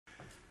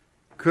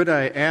Could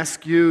I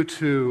ask you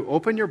to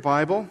open your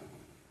Bible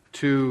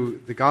to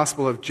the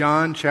Gospel of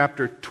John,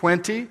 chapter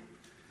 20,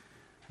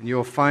 and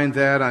you'll find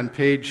that on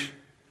page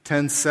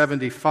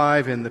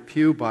 1075 in the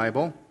Pew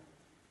Bible.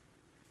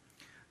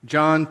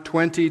 John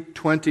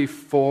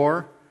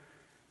 20:24,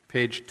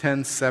 page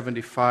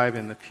 1075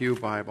 in the Pew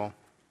Bible.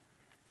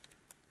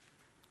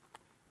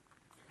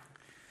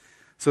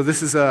 So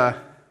this is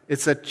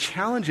it's a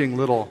challenging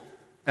little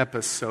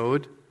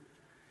episode.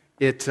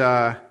 It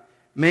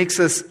makes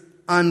us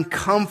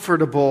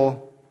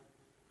uncomfortable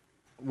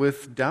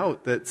with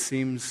doubt that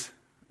seems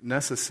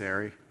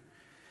necessary,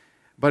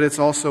 but it's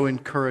also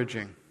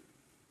encouraging.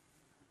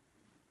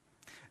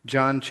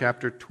 John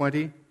chapter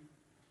 20,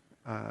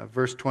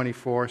 verse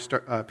 24,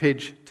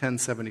 page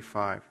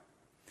 1075.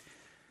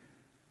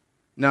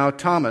 Now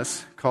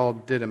Thomas,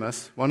 called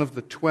Didymus, one of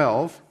the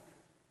 12,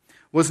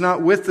 was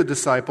not with the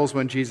disciples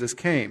when Jesus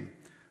came.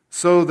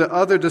 So the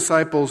other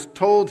disciples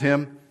told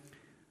him,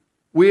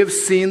 "We have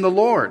seen the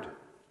Lord."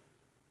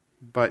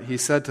 But he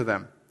said to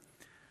them,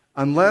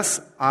 "Unless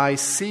I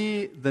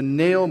see the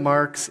nail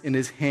marks in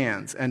his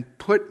hands and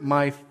put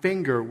my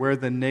finger where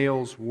the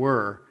nails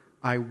were,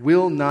 I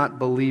will not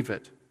believe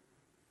it."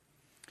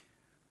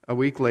 A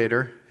week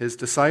later, his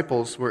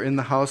disciples were in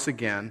the house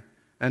again,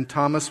 and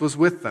Thomas was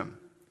with them.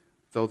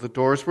 Though the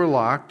doors were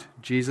locked,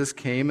 Jesus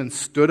came and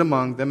stood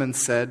among them and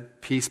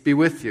said, "Peace be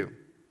with you."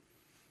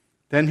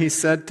 Then he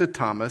said to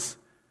Thomas,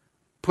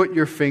 "Put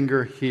your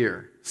finger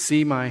here.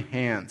 See my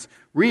hands.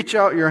 Reach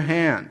out your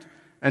hand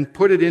and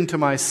put it into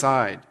my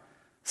side.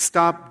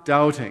 Stop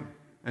doubting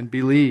and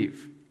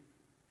believe."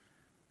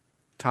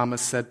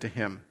 Thomas said to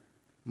him,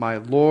 "My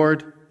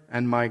Lord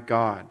and my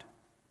God."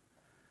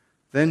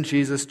 Then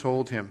Jesus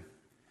told him,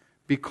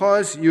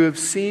 "Because you have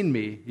seen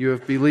me, you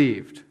have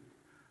believed.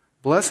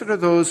 Blessed are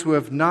those who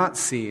have not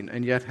seen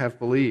and yet have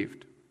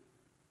believed."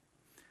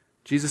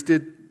 Jesus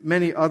did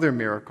many other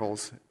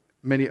miracles,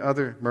 many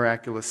other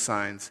miraculous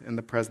signs in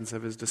the presence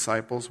of his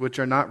disciples, which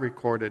are not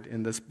recorded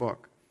in this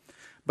book.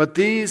 But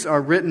these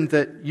are written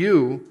that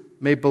you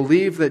may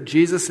believe that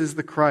Jesus is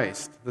the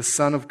Christ, the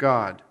Son of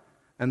God,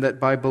 and that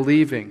by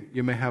believing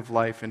you may have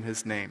life in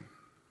his name.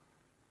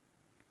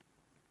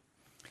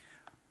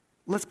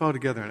 Let's bow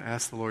together and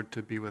ask the Lord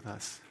to be with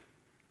us.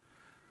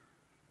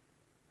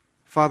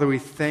 Father, we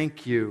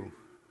thank you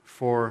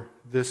for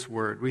this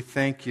word. We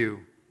thank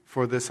you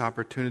for this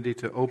opportunity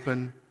to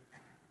open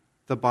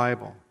the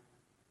Bible.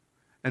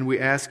 And we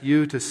ask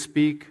you to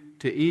speak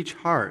to each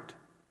heart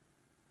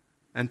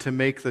and to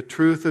make the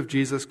truth of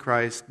Jesus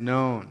Christ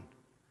known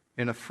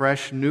in a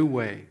fresh, new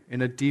way,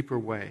 in a deeper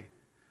way,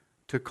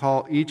 to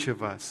call each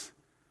of us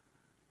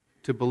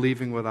to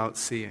believing without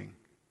seeing.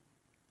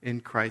 In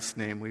Christ's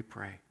name we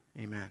pray.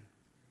 Amen.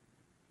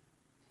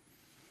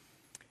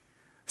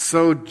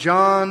 So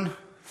John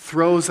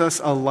throws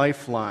us a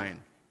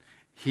lifeline.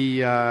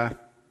 He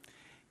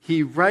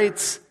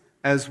writes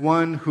as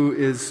one who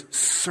is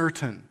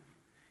certain.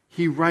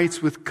 He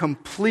writes with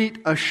complete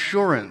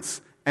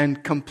assurance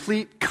and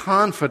complete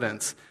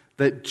confidence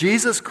that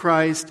Jesus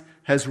Christ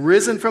has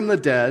risen from the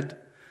dead,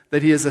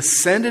 that he has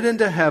ascended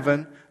into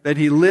heaven, that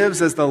he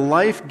lives as the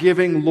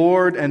life-giving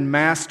Lord and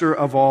Master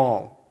of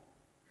all.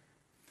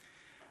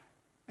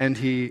 And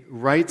he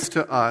writes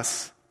to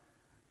us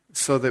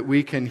so that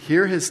we can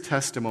hear his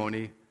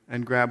testimony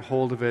and grab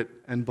hold of it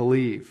and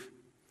believe.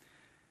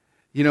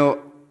 You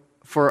know,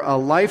 for a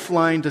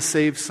lifeline to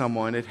save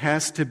someone, it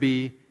has to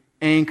be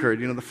anchored.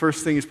 You know, the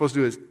first thing you're supposed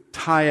to do is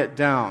tie it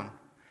down.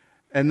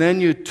 And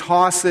then you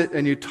toss it,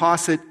 and you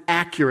toss it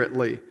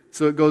accurately,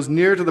 so it goes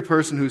near to the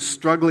person who's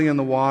struggling in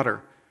the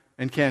water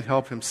and can't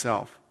help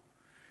himself.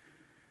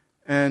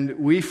 And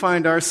we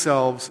find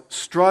ourselves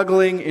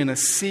struggling in a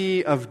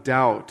sea of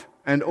doubt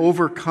and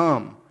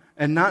overcome,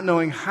 and not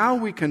knowing how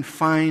we can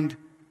find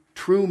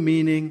true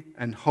meaning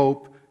and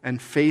hope and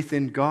faith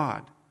in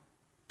God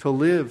to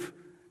live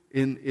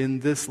in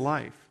this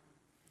life.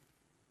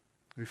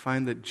 We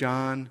find that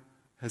John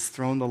has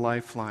thrown the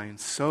lifeline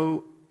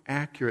so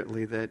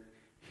accurately that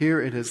here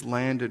it has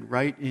landed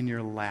right in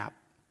your lap.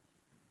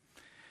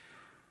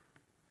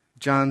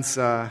 John's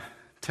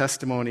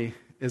testimony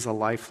is a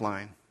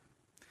lifeline.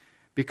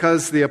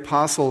 Because the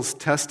apostles'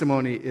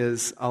 testimony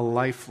is a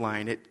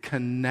lifeline, it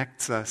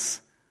connects us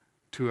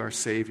to our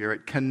Savior.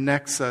 It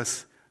connects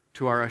us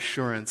to our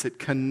assurance. It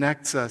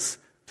connects us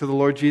to the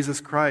Lord Jesus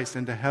Christ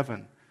and to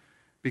heaven.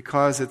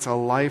 Because it's a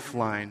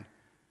lifeline,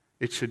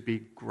 it should be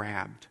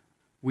grabbed.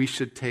 We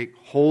should take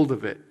hold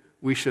of it.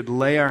 We should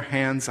lay our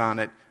hands on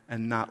it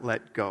and not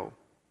let go.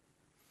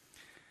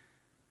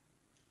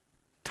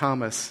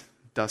 Thomas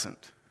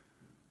doesn't.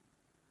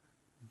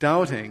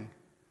 Doubting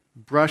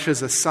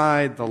brushes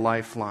aside the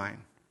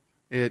lifeline.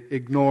 It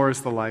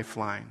ignores the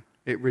lifeline.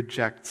 It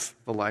rejects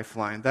the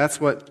lifeline. That's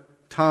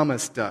what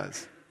Thomas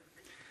does.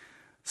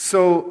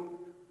 So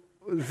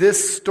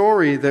this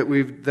story that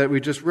we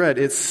just read,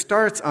 it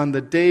starts on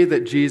the day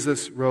that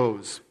Jesus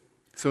rose.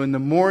 So in the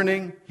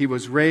morning, he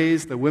was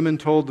raised. The women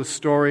told the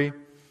story.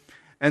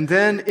 And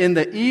then in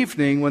the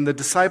evening, when the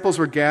disciples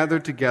were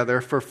gathered together,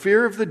 for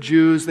fear of the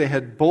Jews, they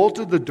had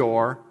bolted the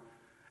door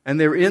And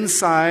they were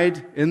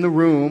inside in the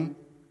room,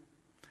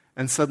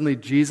 and suddenly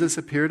Jesus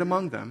appeared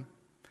among them,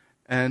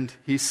 and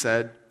he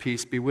said,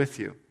 "Peace be with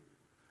you."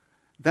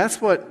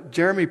 That's what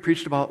Jeremy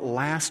preached about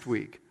last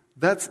week.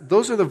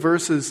 Those are the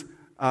verses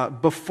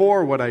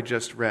before what I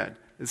just read.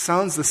 It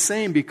sounds the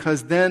same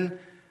because then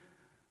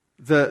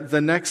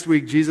the next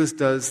week Jesus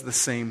does the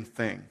same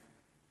thing.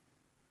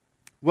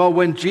 Well,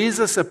 when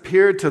Jesus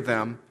appeared to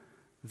them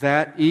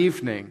that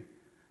evening,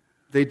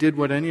 they did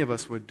what any of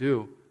us would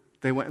do.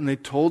 They went and they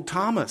told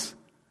Thomas,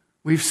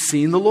 "We've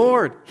seen the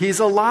Lord. He's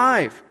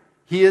alive.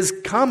 He has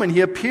come and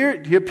he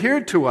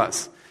appeared to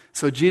us."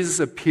 So Jesus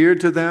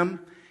appeared to them.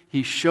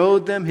 He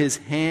showed them his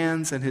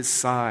hands and his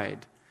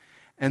side.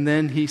 And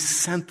then he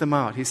sent them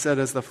out. He said,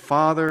 "As the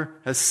Father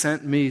has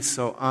sent me,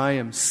 so I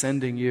am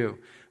sending you."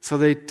 So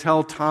they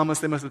tell Thomas,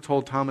 they must have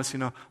told Thomas,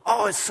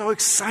 "Oh, it's so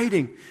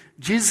exciting.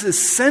 Jesus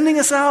is sending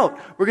us out.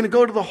 We're going to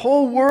go to the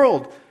whole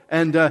world.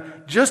 And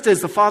just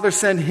as the Father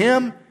sent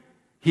him,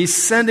 he's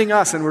sending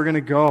us and we're going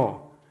to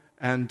go."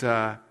 And,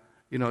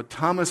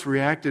 Thomas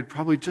reacted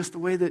probably just the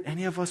way that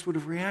any of us would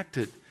have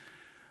reacted.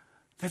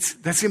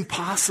 That's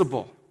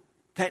impossible.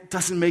 That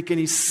doesn't make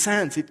any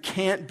sense. It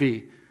can't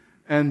be.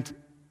 And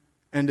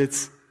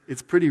it's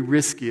pretty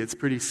risky. It's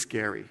pretty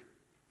scary.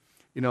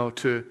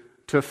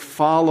 To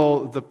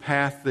follow the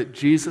path that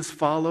Jesus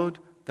followed,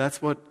 that's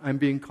what I'm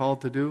being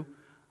called to do.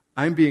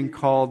 I'm being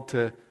called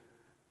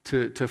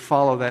to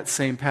follow that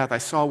same path. I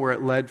saw where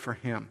it led for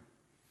him.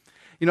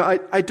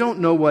 I don't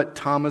know what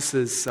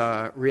Thomas's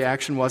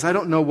reaction was. I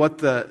don't know what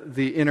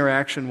the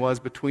interaction was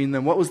between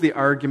them. What was the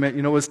argument?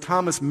 Was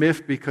Thomas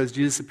miffed because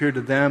Jesus appeared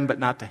to them but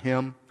not to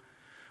him?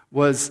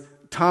 Was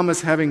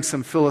Thomas having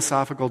some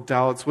philosophical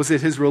doubts? Was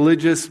it his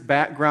religious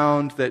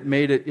background that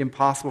made it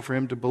impossible for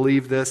him to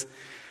believe this?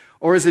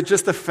 Or is it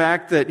just the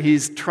fact that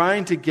he's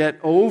trying to get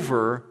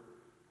over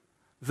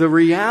the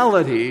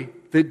reality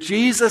that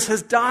Jesus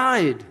has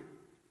died?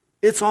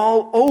 It's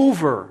all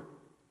over.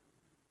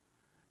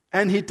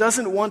 And he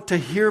doesn't want to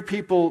hear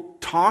people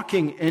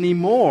talking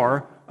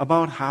anymore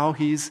about how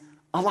he's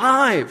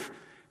alive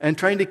and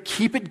trying to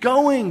keep it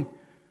going.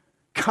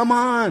 Come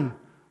on,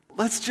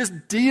 let's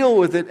just deal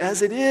with it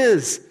as it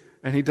is.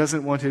 And he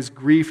doesn't want his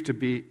grief to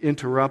be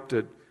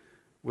interrupted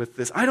with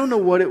this. I don't know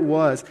what it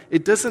was.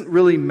 It doesn't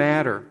really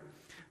matter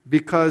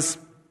because,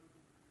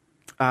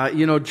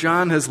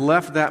 John has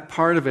left that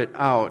part of it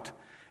out.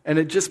 And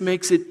it just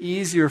makes it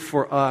easier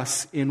for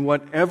us in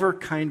whatever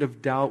kind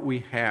of doubt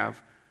we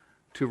have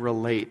to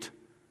relate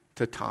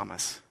to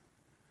Thomas.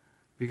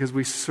 Because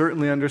we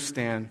certainly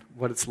understand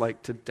what it's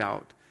like to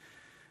doubt.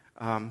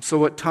 So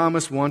what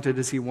Thomas wanted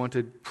is he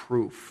wanted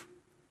proof.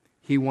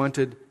 He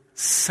wanted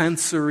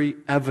sensory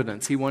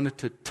evidence. He wanted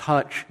to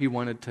touch. He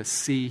wanted to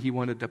see. He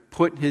wanted to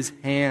put his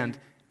hand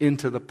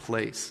into the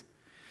place.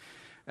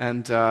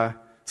 And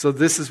so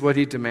this is what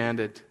he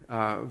demanded.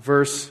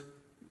 Verse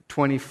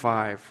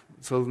 25.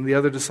 So the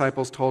other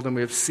disciples told him,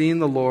 "We have seen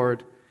the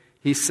Lord."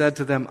 He said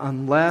to them,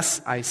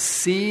 "Unless I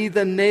see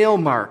the nail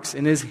marks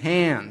in his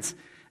hands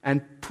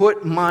and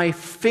put my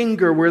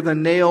finger where the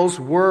nails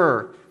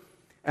were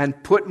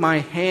and put my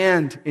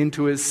hand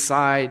into his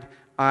side,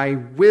 I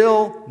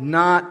will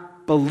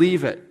not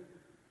believe it."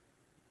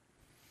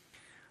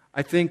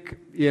 I think,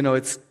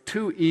 it's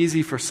too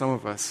easy for some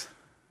of us,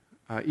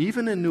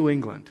 even in New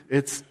England.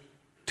 It's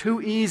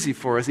too easy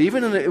for us,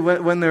 even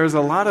when there's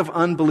a lot of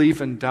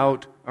unbelief and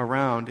doubt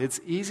around, it's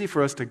easy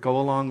for us to go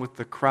along with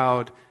the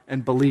crowd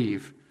and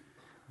believe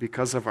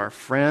because of our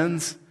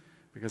friends,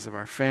 because of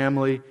our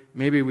family.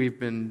 Maybe we've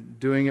been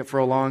doing it for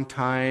a long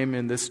time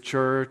in this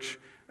church,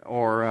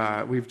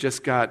 or we've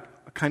just got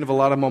kind of a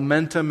lot of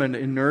momentum and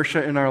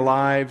inertia in our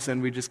lives,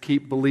 and we just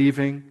keep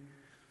believing.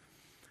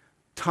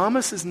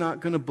 Thomas is not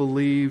going to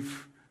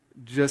believe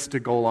just to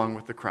go along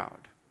with the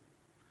crowd.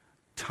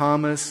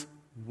 Thomas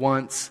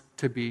wants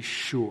to be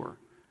sure,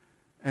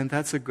 and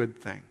that's a good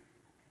thing.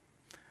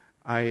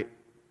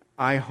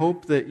 I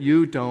hope that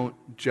you don't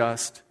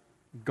just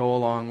go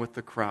along with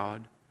the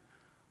crowd.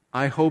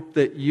 I hope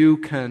that you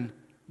can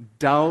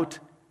doubt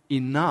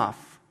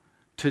enough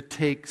to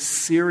take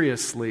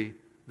seriously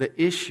the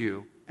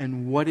issue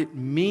and what it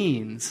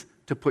means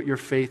to put your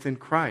faith in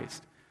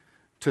Christ.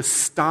 To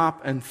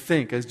stop and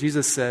think, as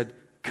Jesus said,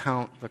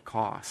 count the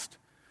cost.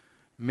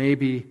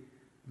 Maybe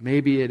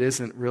it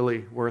isn't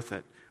really worth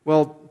it.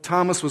 Well,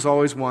 Thomas was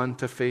always one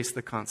to face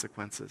the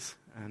consequences,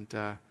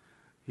 and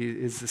he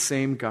is the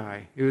same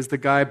guy. He was the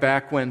guy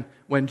back when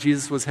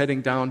Jesus was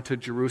heading down to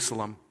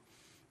Jerusalem,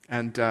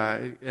 and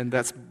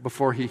that's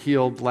before he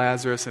healed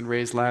Lazarus and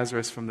raised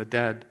Lazarus from the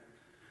dead.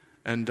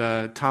 And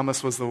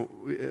Thomas was the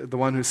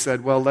one who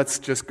said, "Well, let's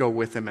just go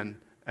with him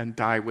and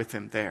die with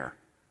him there."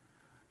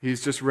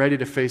 He's just ready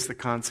to face the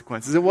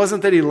consequences. It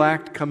wasn't that he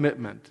lacked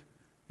commitment.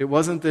 It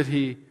wasn't that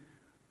he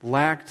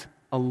lacked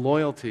a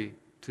loyalty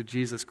to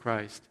Jesus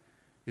Christ.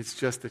 It's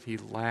just that he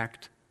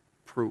lacked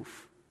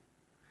proof.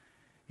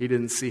 He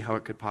didn't see how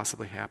it could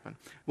possibly happen.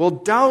 Well,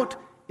 doubt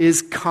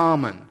is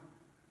common.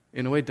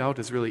 In a way, doubt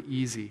is really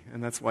easy,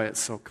 and that's why it's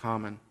so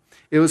common.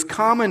 It was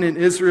common in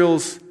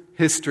Israel's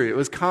history. It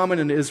was common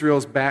in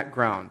Israel's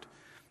background.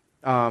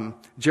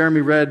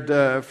 Jeremy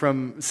read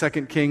from 2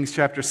 Kings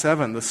chapter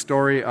 7, the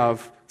story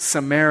of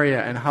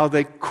Samaria and how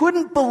they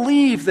couldn't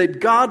believe that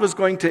God was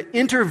going to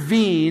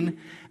intervene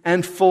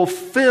and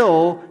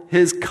fulfill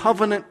his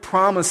covenant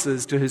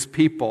promises to his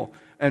people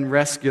and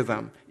rescue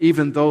them,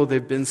 even though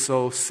they've been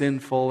so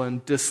sinful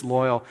and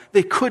disloyal.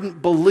 They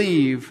couldn't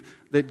believe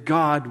that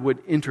God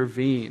would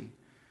intervene.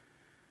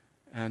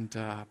 And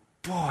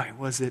boy,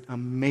 was it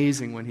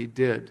amazing when he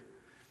did.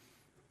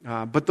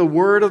 But the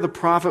word of the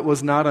prophet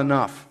was not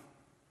enough.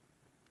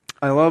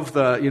 I love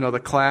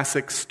the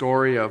classic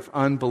story of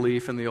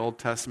unbelief in the Old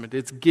Testament.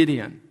 It's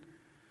Gideon.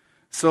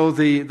 So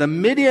the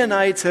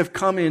Midianites have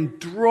come in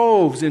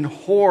droves, in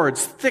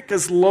hordes, thick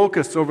as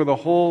locusts over the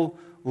whole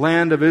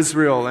land of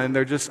Israel, and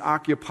they're just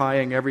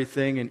occupying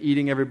everything and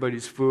eating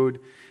everybody's food.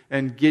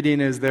 And Gideon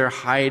is there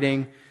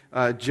hiding,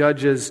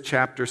 Judges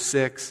chapter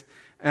 6.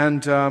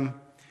 And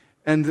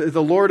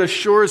the Lord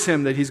assures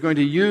him that he's going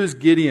to use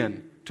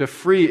Gideon to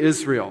free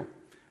Israel.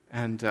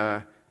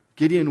 And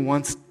Gideon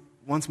wants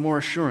more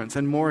assurance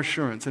and more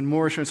assurance and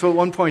more assurance. So at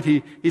one point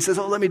he says,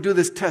 let me do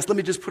this test. Let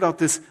me just put out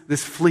this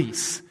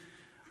fleece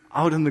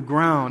out in the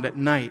ground at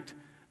night.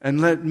 And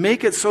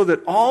make it so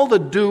that all the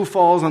dew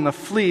falls on the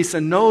fleece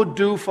and no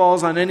dew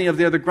falls on any of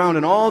the other ground.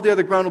 And all the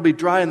other ground will be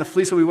dry and the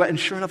fleece will be wet. And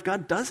sure enough,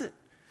 God does it.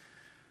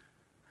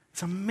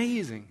 It's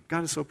amazing.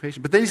 God is so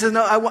patient. But then he says,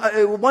 no,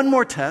 one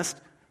more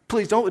test.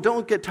 Please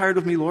don't get tired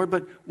of me, Lord,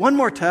 but one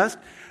more test.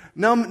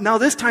 Now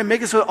this time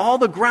make it so that all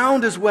the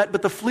ground is wet,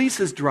 but the fleece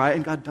is dry.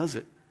 And God does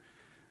it.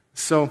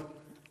 So,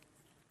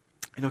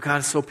 God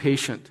is so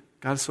patient.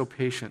 God is so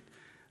patient.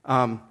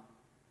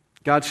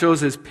 God shows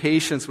his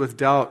patience with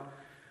doubt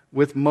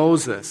with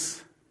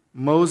Moses.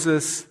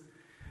 Moses,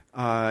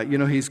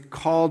 he's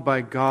called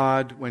by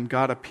God when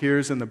God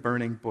appears in the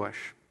burning bush.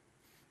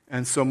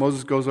 And so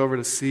Moses goes over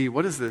to see,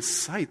 what is this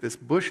sight? This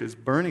bush is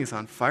burning, it's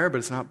on fire, but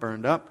it's not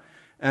burned up.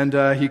 And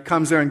he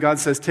comes there and God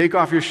says, take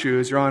off your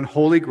shoes, you're on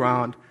holy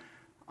ground.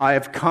 I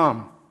have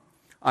come.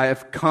 I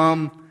have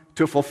come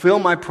to fulfill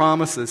my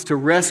promises, to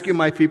rescue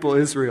my people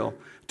Israel,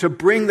 to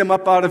bring them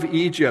up out of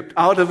Egypt,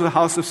 out of the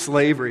house of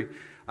slavery.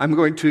 I'm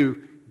going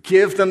to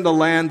give them the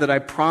land that I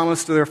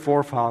promised to their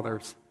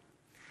forefathers.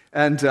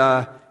 And,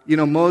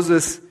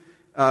 Moses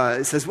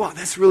says, wow,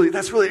 that's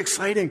really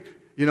exciting.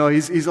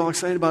 He's all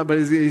excited about it, but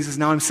he says,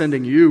 now I'm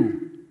sending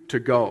you to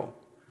go.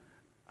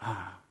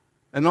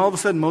 And all of a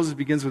sudden, Moses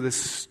begins with this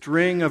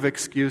string of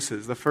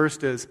excuses. The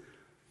first is,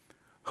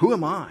 who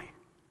am I?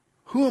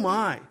 Who am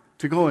I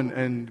to go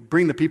and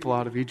bring the people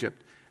out of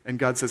Egypt? And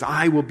God says,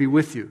 I will be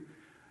with you.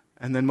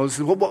 And then Moses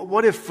says, well,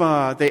 what if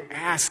they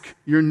ask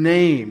your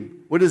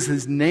name? What is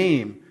his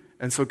name?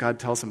 And so God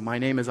tells him, my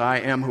name is I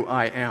am who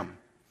I am.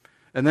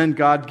 And then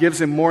God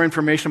gives him more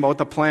information about what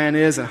the plan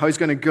is and how he's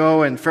going to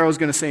go, and Pharaoh's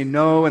going to say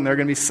no, and there are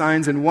going to be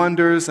signs and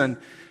wonders and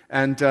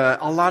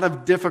a lot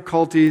of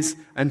difficulties,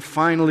 and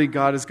finally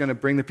God is going to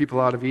bring the people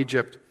out of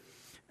Egypt.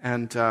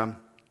 And,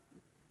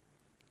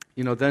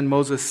 then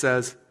Moses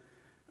says,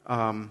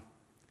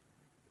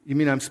 you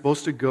mean I'm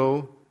supposed to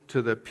go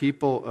to the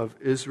people of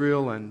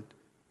Israel and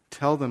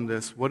tell them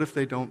this? What if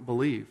they don't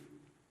believe?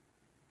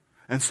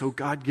 And so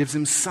God gives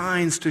him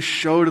signs to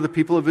show to the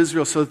people of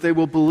Israel so that they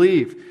will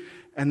believe.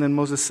 And then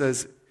Moses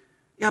says,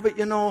 yeah,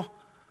 but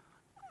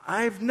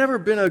I've never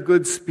been a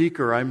good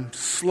speaker. I'm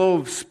slow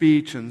of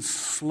speech and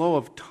slow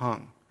of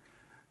tongue.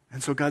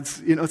 And so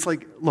God's, it's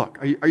like, look,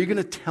 are you going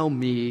to tell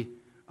me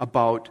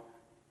about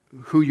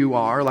who you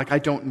are? Like, I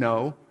don't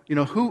know.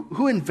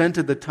 Who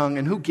invented the tongue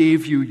and who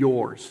gave you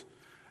yours?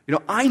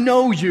 I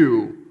know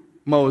you,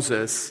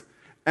 Moses,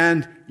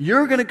 and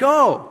you're going to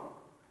go.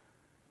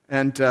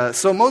 And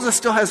so Moses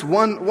still has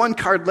one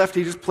card left.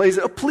 He just plays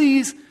it. Oh,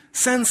 please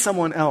send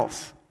someone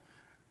else.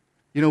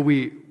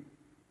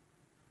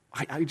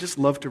 I just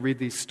love to read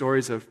these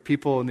stories of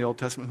people in the Old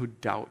Testament who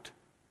doubt.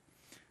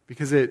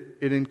 Because it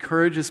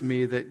encourages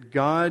me that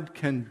God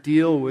can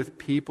deal with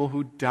people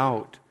who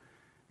doubt.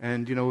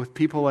 And, with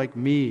people like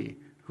me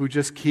who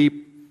just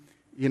keep,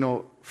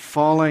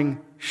 falling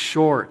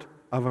short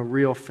of a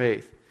real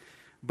faith.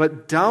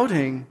 But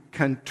doubting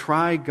can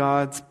try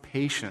God's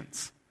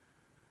patience.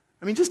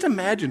 I mean, just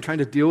imagine trying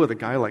to deal with a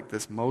guy like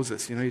this,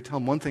 Moses. You tell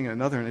him one thing and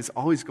another, and it's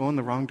always going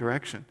the wrong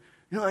direction.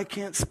 I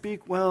can't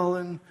speak well.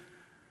 And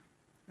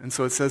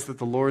so it says that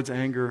the Lord's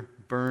anger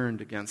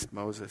burned against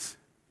Moses.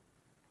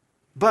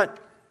 But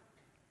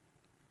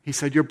he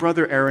said, your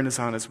brother Aaron is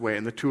on his way,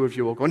 and the two of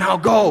you will go. Now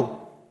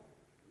go!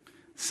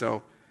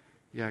 So,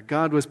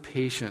 God was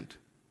patient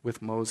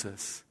with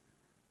Moses,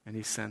 and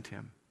he sent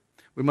him.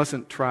 We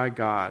mustn't try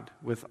God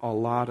with a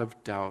lot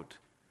of doubt.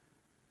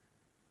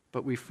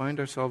 But we find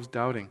ourselves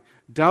doubting.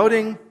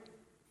 Doubting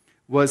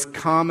was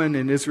common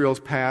in Israel's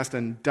past,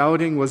 and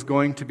doubting was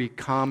going to be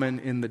common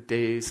in the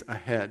days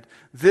ahead.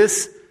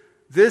 This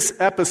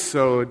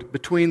episode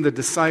between the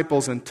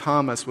disciples and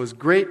Thomas was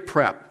great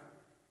prep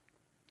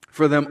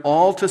for them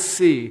all to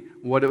see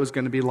what it was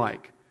going to be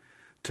like.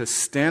 To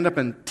stand up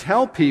and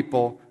tell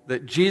people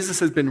that Jesus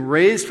has been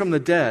raised from the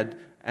dead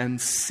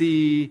and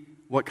see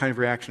what kind of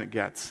reaction it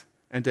gets.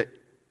 and to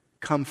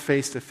come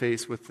face to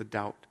face with the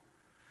doubt.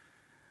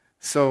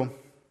 So,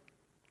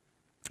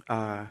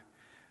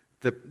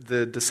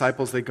 the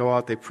disciples, they go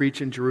out, they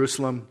preach in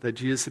Jerusalem that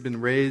Jesus had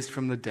been raised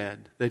from the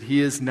dead, that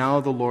he is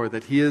now the Lord,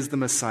 that he is the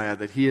Messiah,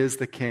 that he is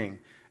the King.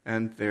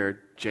 And they're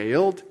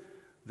jailed,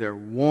 they're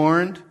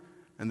warned,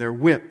 and they're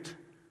whipped.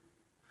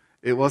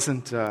 It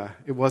wasn't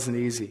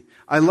easy.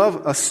 I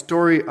love a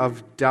story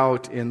of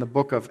doubt in the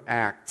book of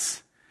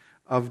Acts,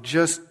 of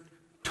just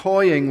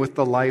toying with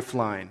the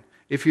lifeline.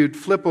 If you'd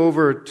flip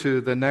over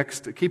to the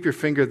next, keep your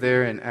finger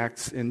there in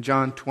Acts, in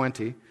John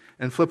 20,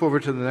 and flip over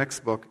to the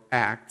next book,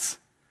 Acts,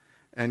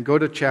 and go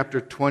to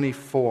chapter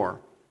 24.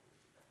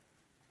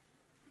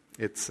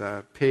 It's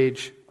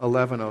page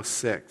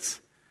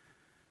 1106.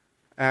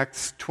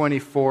 Acts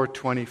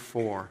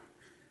 24:24.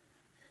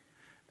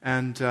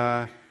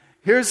 And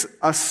here's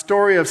a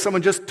story of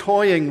someone just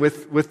toying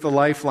with the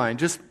lifeline,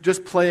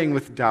 just playing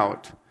with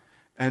doubt,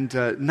 and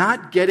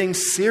not getting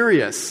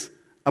serious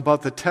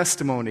about the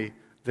testimony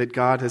that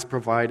God has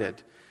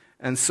provided.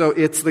 And so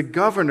it's the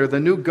governor, the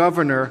new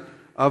governor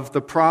of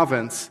the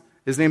province.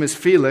 His name is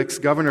Felix,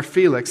 Governor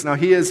Felix. Now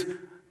he has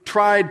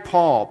tried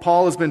Paul.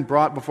 Paul has been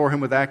brought before him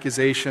with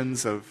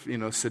accusations of,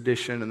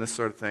 sedition and this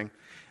sort of thing.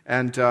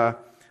 And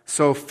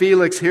so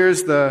Felix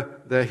hears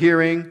the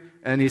hearing,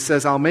 and he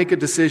says, I'll make a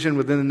decision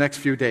within the next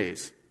few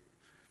days.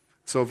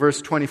 So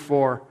verse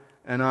 24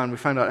 and on, we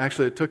find out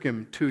actually it took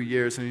him 2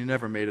 years, and he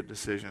never made a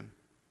decision.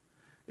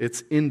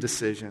 It's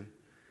indecision.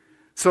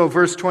 So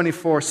verse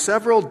 24,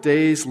 several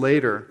days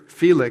later,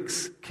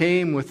 Felix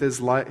came with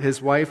his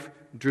wife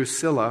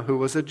Drusilla, who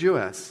was a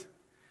Jewess.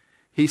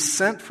 He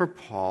sent for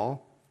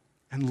Paul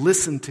and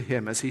listened to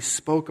him as he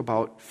spoke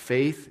about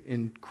faith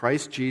in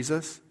Christ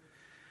Jesus.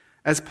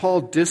 As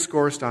Paul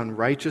discoursed on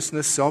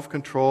righteousness,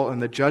 self-control,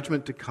 and the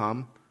judgment to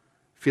come,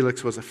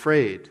 Felix was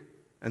afraid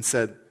and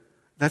said,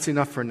 that's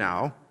enough for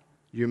now.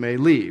 You may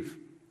leave.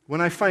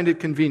 When I find it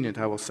convenient,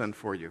 I will send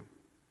for you.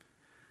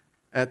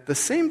 At the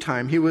same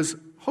time, he was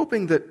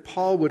hoping that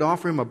Paul would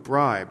offer him a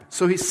bribe,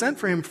 so he sent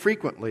for him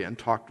frequently and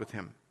talked with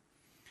him.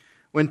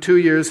 When 2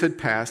 years had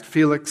passed,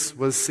 Felix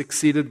was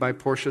succeeded by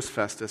Porcius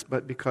Festus,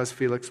 but because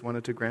Felix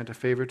wanted to grant a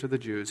favor to the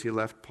Jews, he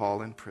left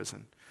Paul in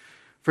prison.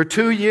 For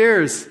 2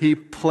 years, he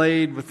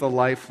played with the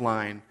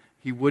lifeline.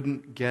 He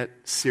wouldn't get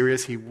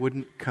serious. He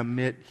wouldn't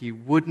commit. He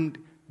wouldn't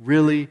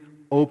really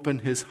open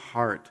his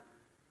heart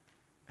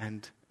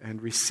and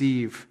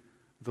receive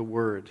the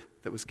word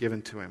that was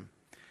given to him.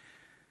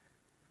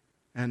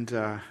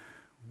 And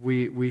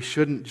we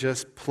shouldn't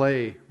just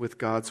play with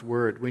God's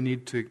word. We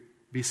need to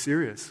be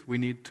serious. We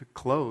need to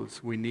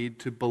close. We need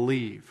to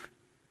believe.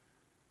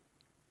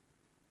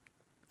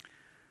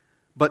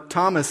 But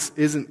Thomas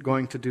isn't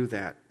going to do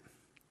that.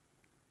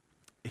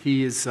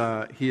 He has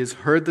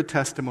heard the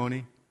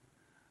testimony,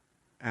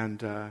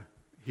 and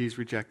he's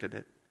rejected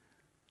it.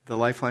 The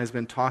lifeline has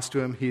been tossed to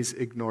him. He's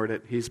ignored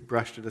it. He's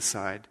brushed it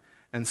aside.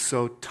 And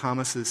so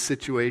Thomas's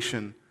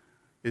situation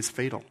is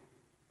fatal.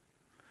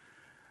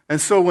 And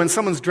so when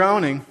someone's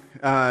drowning,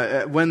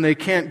 when they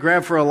can't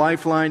grab for a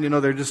lifeline,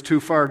 they're just too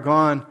far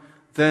gone,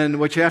 then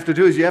what you have to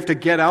do is you have to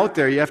get out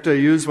there. You have to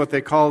use what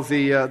they call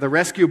the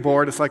rescue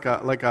board. It's like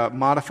a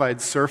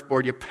modified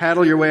surfboard. You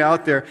paddle your way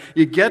out there.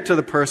 You get to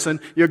the person.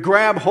 You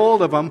grab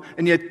hold of them,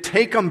 and you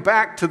take them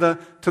back to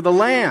the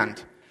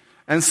land.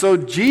 And so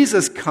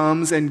Jesus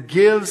comes and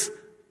gives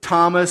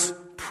Thomas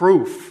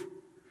proof.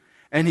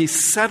 And he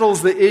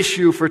settles the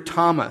issue for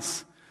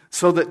Thomas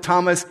so that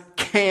Thomas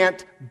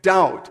can't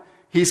doubt.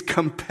 He's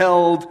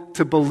compelled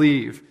to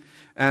believe.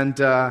 And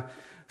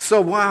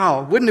so,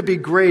 wow, wouldn't it be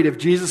great if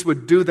Jesus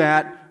would do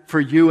that for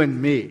you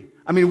and me?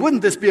 I mean,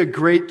 wouldn't this be a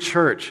great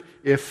church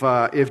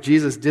if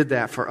Jesus did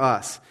that for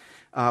us?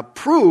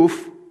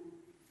 Proof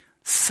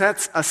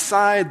sets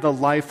aside the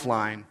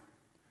lifeline.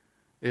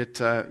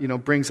 It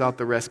brings out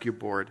the rescue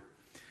board.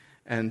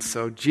 And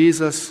so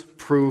Jesus'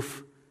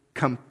 proof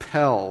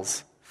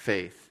compels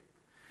faith.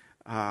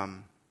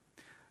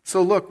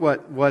 So look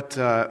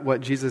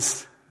what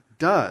Jesus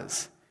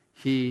does.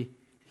 He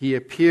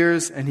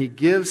appears and he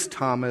gives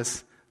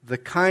Thomas the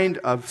kind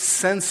of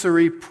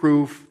sensory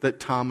proof that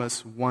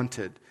Thomas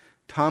wanted.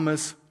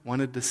 Thomas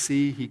wanted to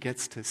see. He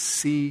gets to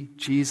see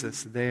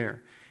Jesus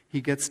there.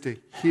 He gets to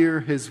hear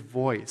his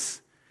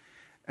voice.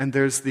 And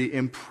there's the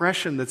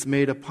impression that's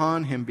made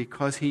upon him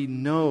because he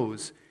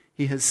knows,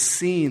 he has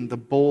seen the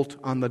bolt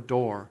on the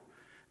door.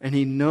 And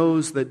he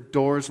knows that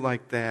doors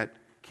like that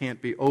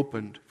can't be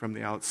opened from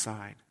the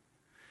outside.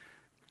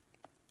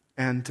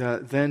 And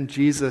then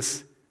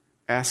Jesus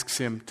asks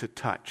him to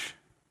touch.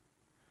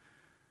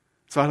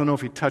 So I don't know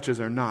if he touches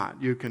or not.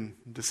 You can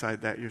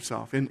decide that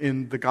yourself.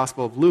 In the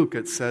Gospel of Luke,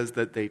 it says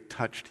that they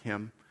touched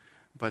him.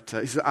 But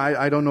he says,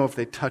 I don't know if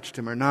they touched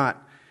him or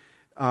not.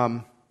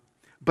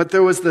 But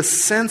there was the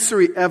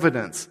sensory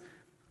evidence.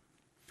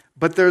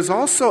 But there's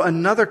also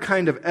another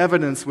kind of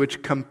evidence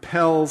which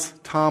compels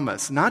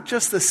Thomas. Not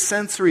just the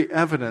sensory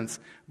evidence,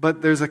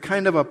 but there's a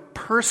kind of a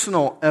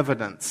personal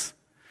evidence.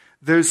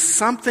 There's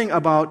something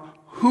about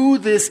who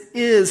this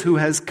is who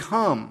has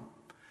come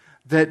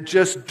that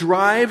just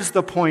drives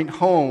the point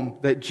home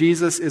that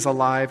Jesus is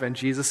alive and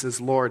Jesus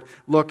is Lord.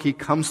 Look, he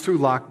comes through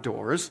locked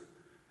doors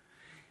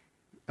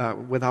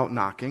without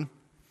knocking.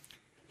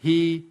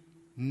 He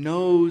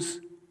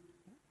knows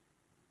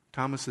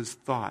Thomas's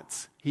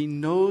thoughts. He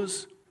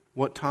knows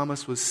what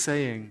Thomas was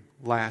saying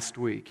last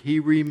week. He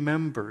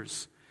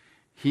remembers.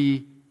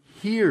 He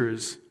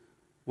hears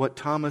what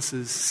Thomas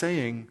is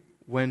saying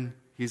when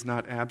he's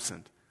not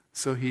absent.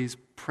 So he's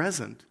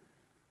present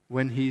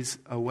when he's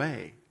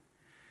away.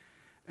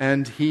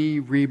 And he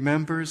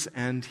remembers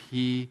and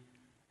he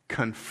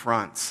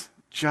confronts,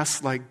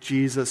 just like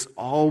Jesus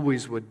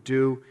always would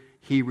do.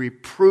 He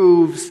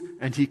reproves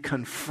and he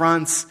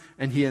confronts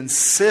and he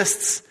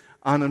insists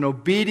on an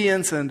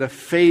obedience and a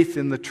faith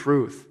in the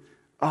truth.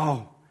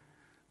 Oh,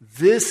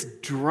 this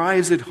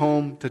drives it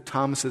home to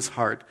Thomas's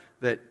heart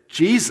that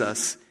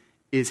Jesus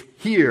is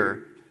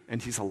here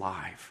and he's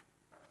alive.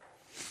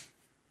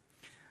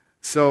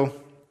 So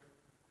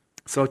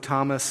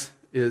Thomas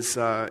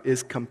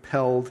is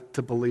compelled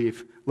to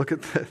believe. Look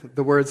at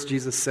the words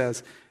Jesus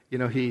says. You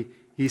know, he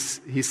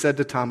said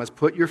to Thomas,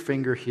 "Put your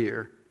finger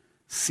here,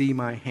 see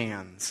my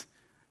hands."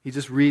 He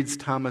just reads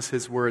Thomas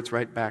his words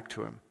right back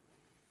to him.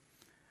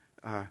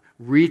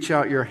 Reach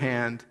out your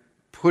hand,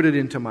 put it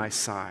into my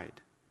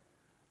side.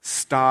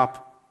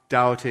 Stop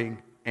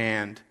doubting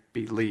and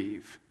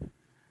believe.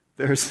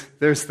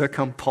 There's the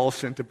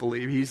compulsion to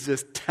believe. He's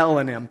just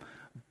telling him,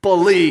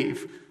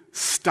 believe.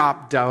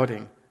 Stop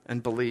doubting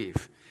and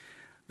believe.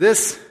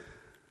 This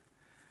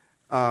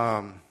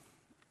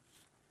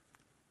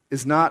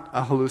is not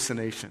a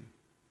hallucination.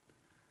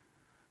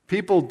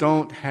 People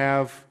don't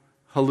have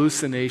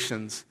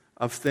hallucinations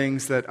of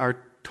things that are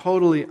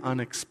totally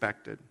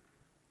unexpected.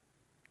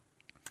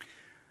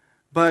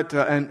 But,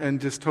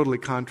 and just totally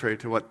contrary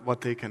to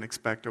what they can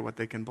expect or what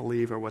they can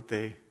believe or what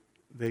they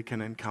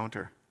can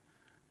encounter.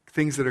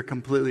 Things that are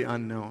completely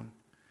unknown.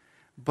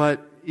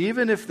 But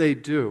even if they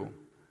do,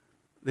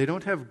 they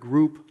don't have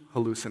group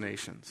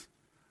hallucinations.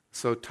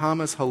 So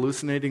Thomas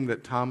hallucinating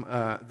that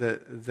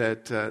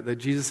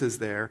Jesus is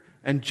there,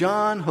 and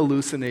John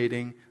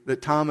hallucinating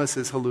that Thomas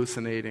is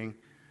hallucinating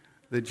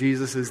that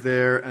Jesus is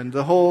there, and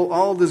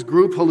all this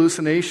group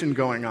hallucination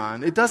going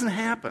on. It doesn't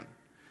happen.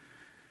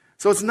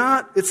 So it's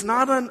not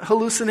a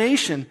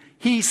hallucination.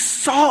 He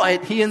saw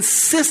it. He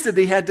insisted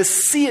he had to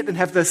see it and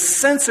have the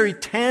sensory,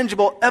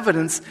 tangible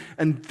evidence,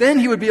 and then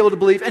he would be able to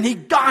believe, and he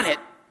got it.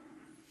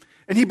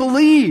 And he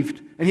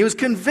believed, and he was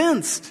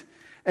convinced.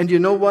 And you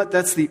know what?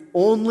 That's the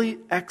only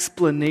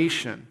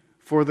explanation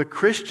for the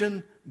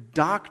Christian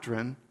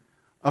doctrine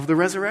of the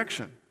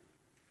resurrection.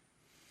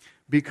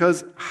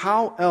 Because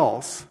how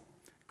else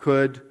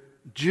could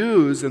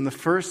Jews in the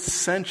first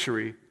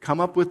century come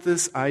up with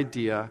this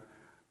idea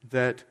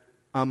that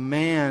a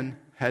man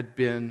had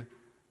been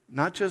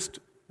not just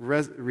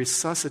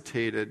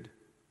resuscitated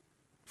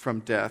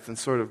from death and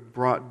sort of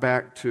brought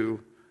back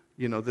to,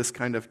 this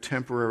kind of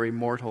temporary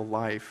mortal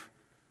life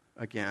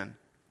again,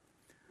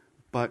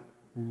 but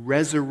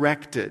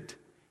resurrected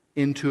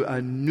into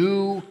a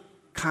new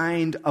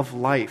kind of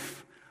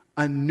life,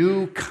 a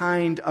new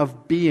kind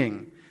of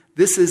being.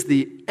 This is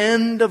the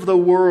end of the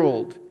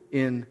world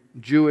in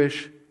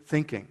Jewish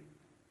thinking.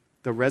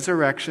 The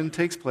resurrection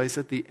takes place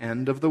at the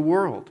end of the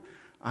world.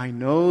 I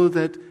know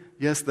that,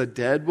 yes, the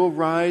dead will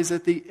rise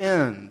at the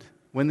end,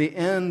 when the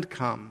end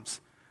comes.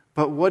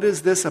 But what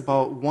is this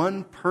about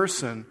one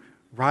person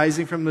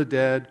rising from the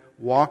dead,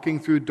 walking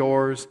through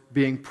doors,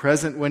 being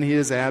present when he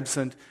is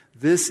absent?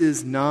 This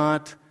is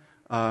not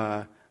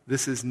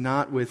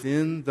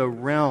within the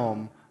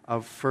realm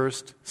of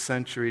first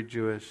century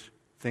Jewish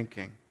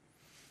thinking.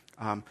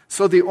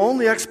 So the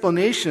only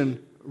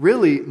explanation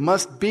really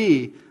must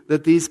be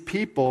that these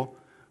people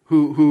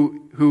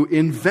who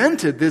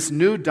invented this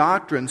new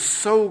doctrine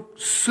so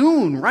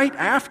soon, right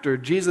after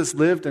Jesus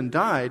lived and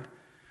died,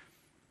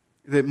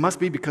 it must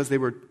be because they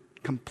were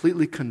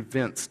completely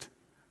convinced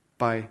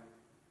by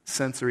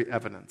sensory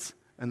evidence.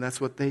 And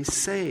that's what they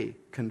say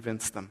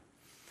convinced them.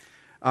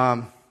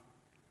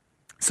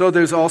 So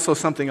there's also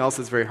something else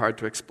that's very hard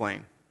to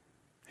explain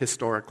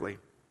historically.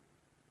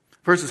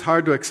 First, it's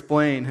hard to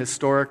explain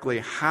historically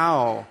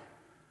how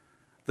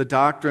the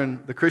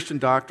Christian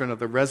doctrine of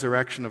the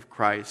resurrection of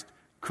Christ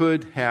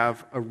could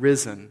have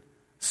arisen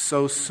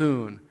so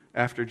soon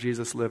after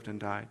Jesus lived and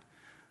died.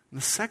 And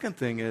the second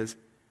thing is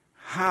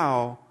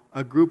how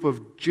a group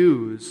of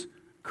Jews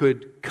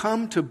could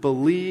come to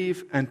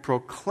believe and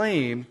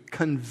proclaim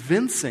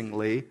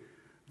convincingly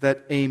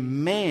that a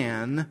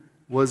man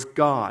was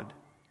God.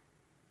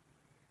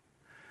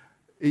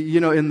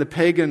 In the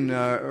pagan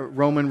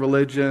Roman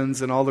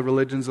religions and all the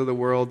religions of the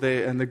world,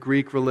 and the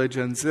Greek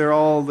religions, they're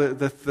all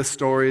the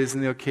stories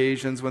and the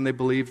occasions when they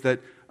believed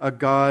that a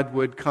God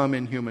would come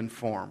in human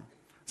form.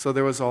 So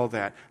there was all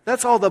that.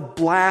 That's all the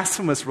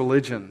blasphemous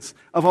religions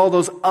of all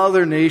those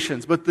other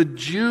nations. But the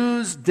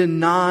Jews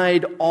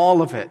denied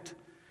all of it.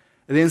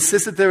 They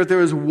insisted that there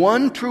is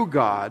one true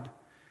God,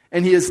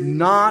 and he is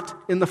not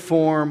in the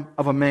form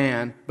of a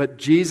man, but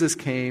Jesus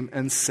came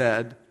and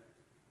said,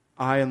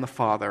 I and the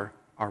Father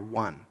are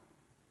one.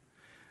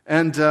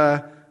 And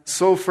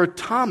so for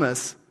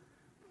Thomas,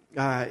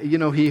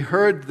 he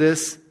heard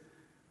this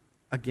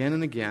again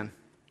and again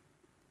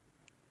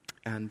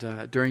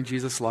and during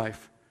Jesus'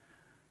 life,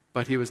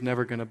 but he was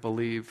never going to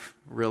believe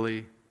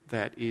really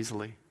that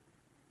easily.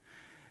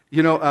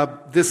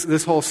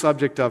 This whole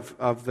subject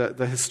of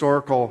the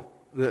historical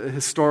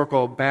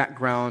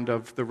background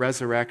of the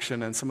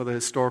resurrection and some of the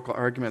historical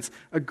arguments.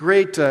 A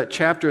great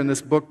chapter in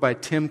this book by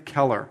Tim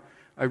Keller.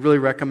 I really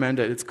recommend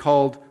it. It's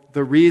called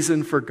The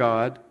Reason for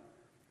God,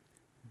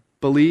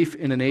 Belief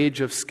in an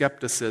Age of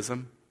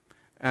Skepticism.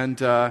 And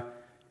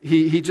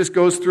he just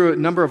goes through a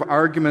number of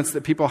arguments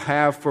that people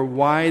have for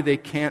why they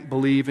can't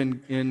believe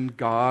in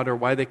God or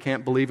why they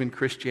can't believe in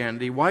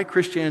Christianity, why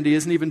Christianity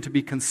isn't even to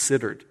be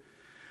considered.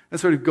 And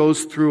sort of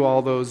goes through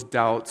all those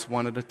doubts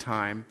one at a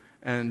time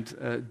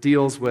and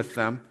deals with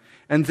them.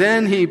 And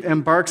then he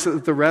embarks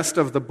at the rest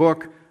of the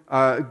book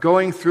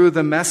going through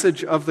the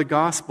message of the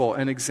gospel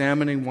and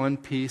examining one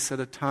piece at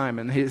a time.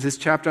 And his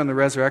chapter on the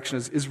resurrection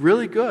is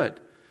really good.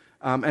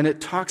 And it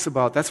talks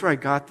about, that's where I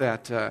got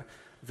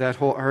that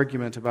whole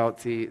argument about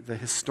the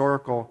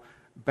historical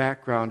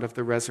background of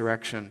the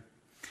resurrection.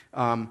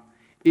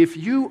 If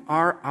you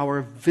are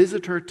our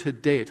visitor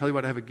today, I tell you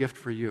what, I have a gift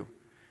for you.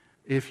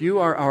 If you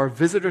are our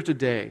visitor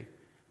today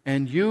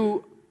and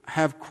you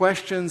have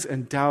questions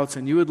and doubts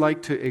and you would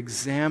like to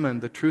examine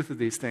the truth of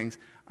these things,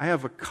 I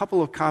have a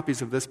couple of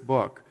copies of this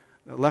book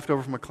left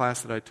over from a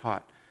class that I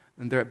taught.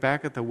 And they're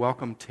back at the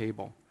welcome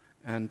table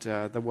and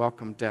the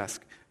welcome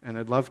desk. And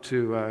I'd love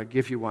to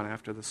give you one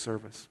after the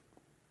service.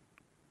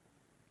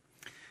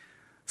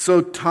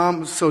 So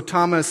Thomas,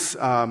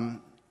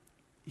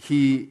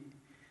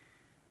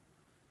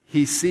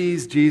 he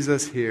sees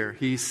Jesus here.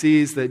 He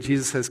sees that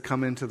Jesus has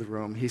come into the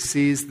room. He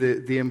sees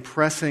the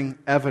impressing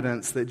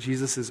evidence that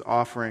Jesus is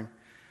offering.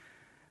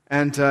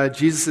 And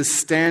Jesus is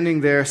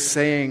standing there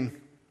saying,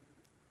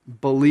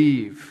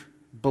 believe,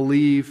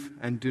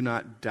 and do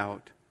not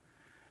doubt.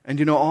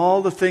 And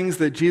all the things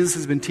that Jesus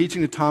has been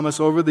teaching to Thomas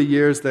over the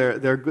years,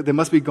 they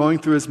must be going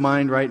through his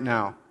mind right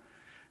now.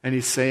 And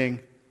he's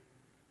saying,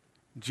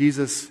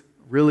 Jesus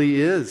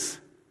really is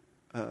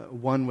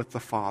one with the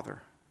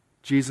Father.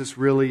 Jesus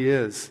really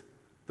is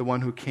the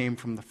one who came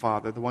from the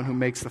Father, the one who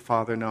makes the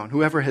Father known.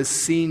 Whoever has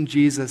seen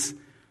Jesus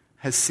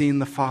has seen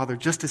the Father,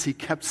 just as he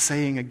kept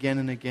saying again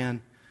and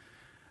again.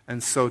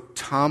 And so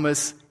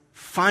Thomas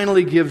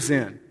finally gives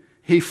in.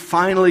 He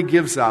finally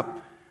gives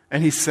up,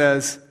 and he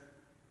says,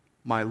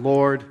 my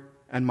Lord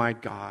and my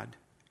God.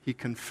 He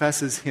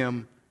confesses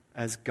him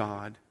as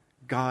God.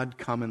 God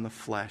come in the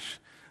flesh.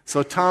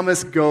 So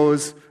Thomas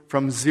goes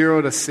from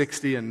 0 to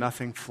 60 and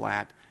nothing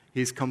flat.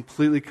 He's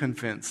completely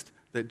convinced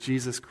that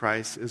Jesus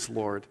Christ is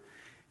Lord.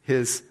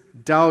 His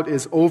doubt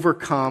is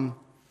overcome,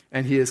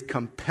 and he is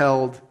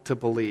compelled to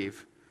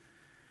believe.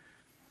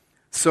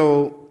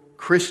 So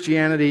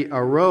Christianity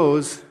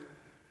arose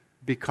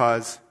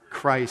because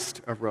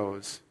Christ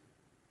arose.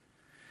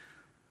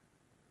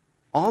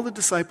 All the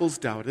disciples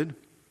doubted.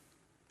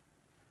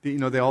 They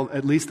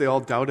all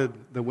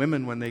doubted the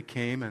women when they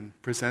came and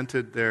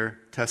presented their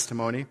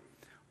testimony.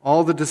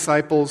 All the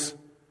disciples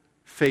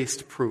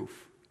faced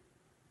proof.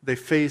 They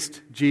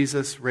faced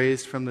Jesus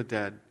raised from the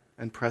dead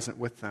and present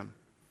with them.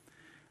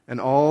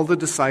 And all the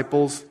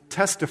disciples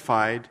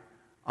testified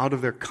out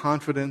of their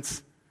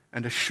confidence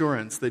and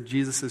assurance that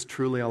Jesus is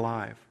truly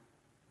alive.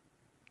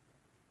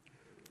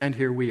 And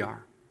here we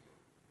are,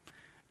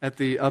 at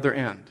the other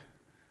end,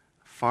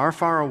 far,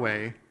 far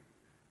away,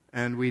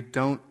 and we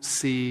don't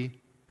see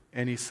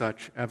any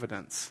such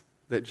evidence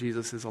that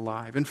Jesus is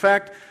alive. In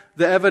fact,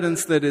 the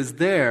evidence that is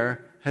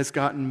there has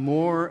gotten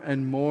more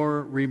and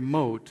more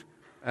remote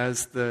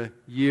as the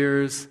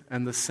years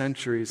and the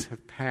centuries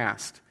have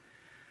passed.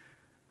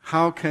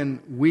 How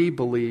can we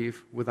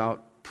believe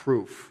without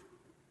proof?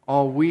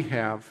 All we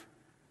have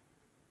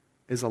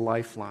is a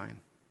lifeline.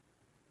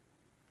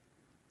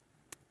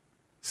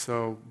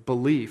 So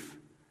belief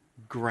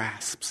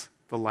grasps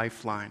the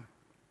lifeline,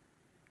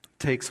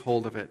 takes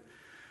hold of it.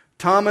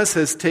 Thomas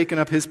has taken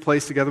up his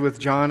place together with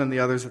John and the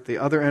others at the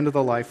other end of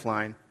the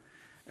lifeline,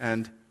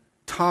 and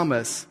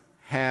Thomas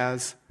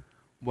has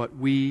what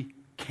we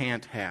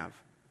can't have.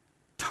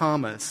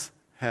 Thomas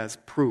has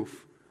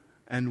proof,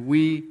 and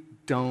we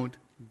don't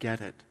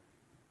get it.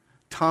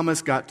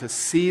 Thomas got to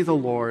see the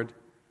Lord,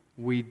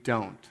 we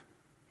don't.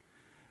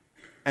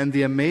 And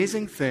the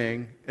amazing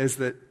thing is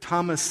that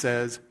Thomas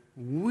says,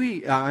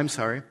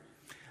 the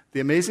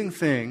amazing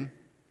thing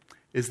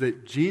is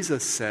that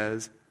Jesus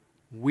says,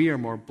 we are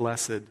more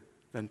blessed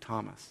than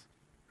Thomas.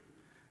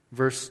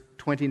 Verse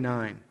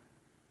 29.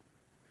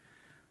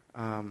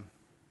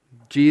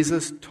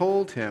 Jesus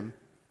told him,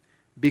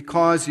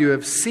 because you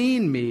have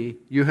seen me,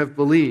 you have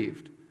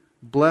believed.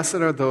 Blessed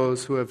are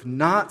those who have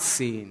not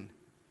seen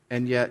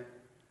and yet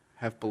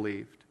have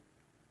believed.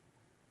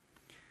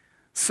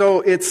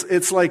 So it's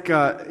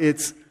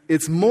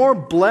more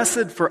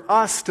blessed for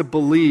us to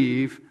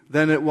believe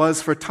than it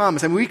was for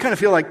Thomas. I mean, we kind of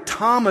feel like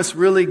Thomas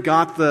really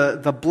got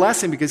the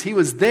blessing because he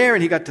was there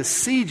and he got to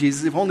see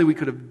Jesus. If only we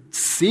could have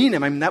seen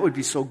him. I mean, that would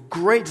be so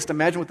great. Just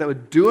imagine what that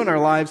would do in our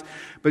lives.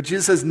 But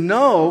Jesus says,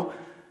 no,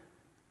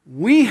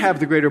 we have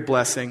the greater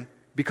blessing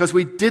because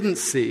we didn't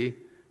see.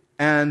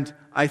 And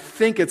I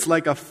think it's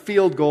like a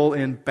field goal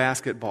in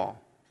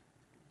basketball.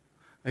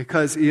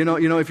 Because,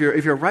 if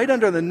you're right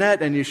under the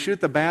net and you shoot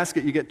the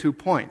basket, you get 2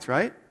 points,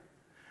 right?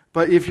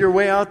 But if you're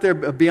way out there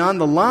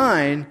beyond the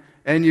line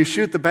and you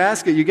shoot the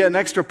basket, you get an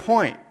extra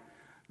point.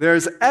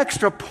 There's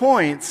extra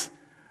points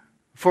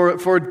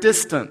for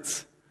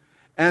distance.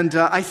 And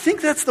I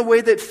think that's the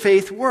way that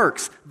faith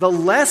works. The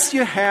less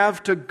you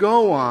have to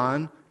go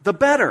on, the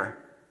better.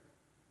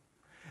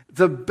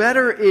 The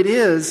better it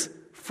is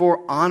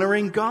for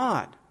honoring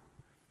God.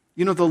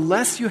 The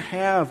less you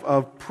have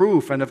of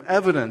proof and of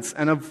evidence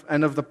and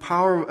of the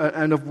power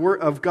and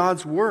of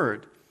God's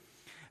Word,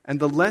 and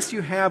the less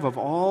you have of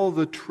all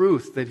the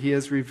truth that He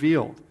has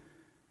revealed,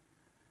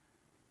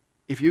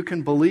 if you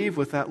can believe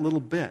with that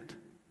little bit,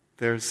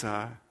 there's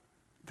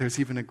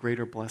even a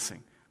greater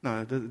blessing.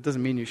 No, it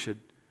doesn't mean you should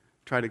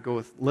try to go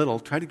with little.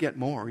 Try to get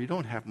more. You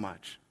don't have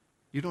much.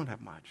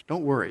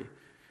 Don't worry.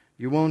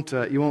 You won't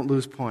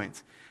lose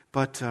points.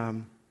 But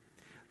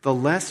the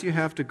less you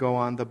have to go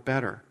on, the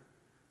better.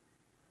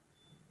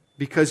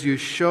 Because you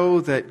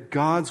show that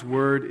God's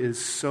Word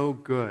is so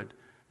good.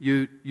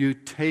 You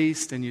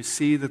taste and you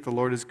see that the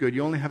Lord is good.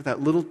 You only have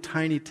that little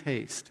tiny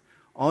taste.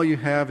 All you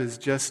have is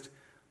just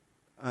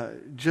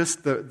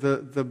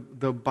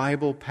the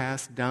Bible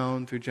passed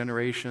down through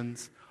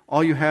generations.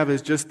 All you have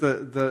is just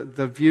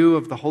the view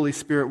of the Holy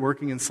Spirit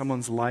working in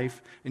someone's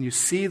life, and you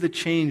see the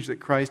change that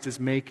Christ is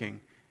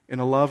making in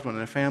a loved one,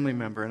 in a family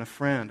member, in a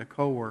friend, a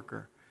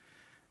coworker.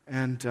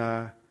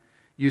 And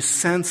you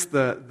sense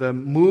the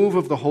move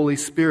of the Holy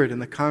Spirit in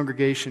the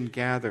congregation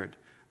gathered.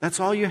 That's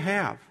all you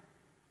have.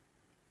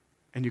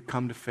 And you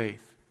come to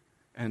faith.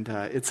 And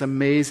it's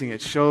amazing.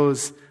 It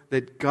shows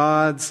that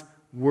God's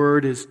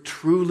Word is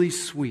truly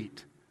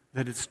sweet,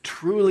 that it's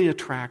truly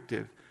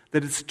attractive,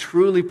 that it's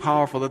truly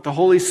powerful, that the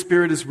Holy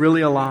Spirit is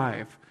really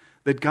alive,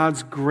 that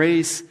God's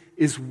grace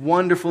is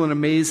wonderful and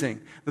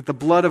amazing, that the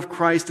blood of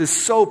Christ is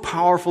so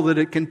powerful that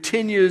it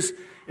continues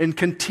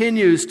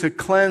to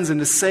cleanse and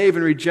to save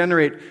and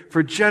regenerate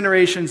for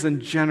generations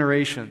and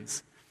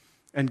generations.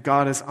 And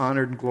God is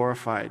honored and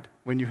glorified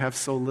when you have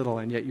so little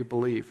and yet you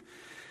believe.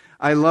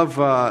 I love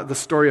the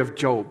story of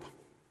Job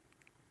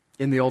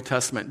in the Old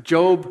Testament.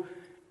 Job,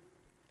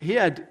 he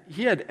had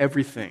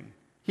everything.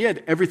 He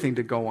had everything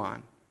to go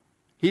on.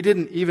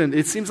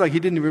 It seems like he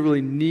didn't even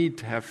really need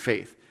to have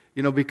faith,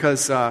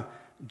 because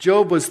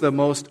Job was the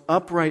most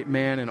upright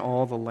man in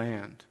all the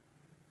land.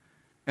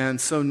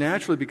 And so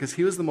naturally, because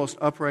he was the most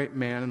upright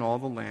man in all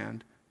the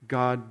land,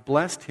 God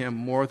blessed him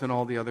more than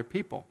all the other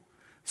people.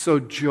 So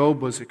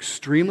Job was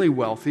extremely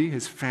wealthy.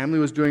 His family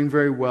was doing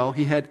very well.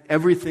 He had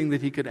everything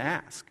that he could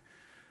ask.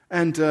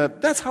 And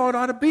that's how it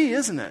ought to be,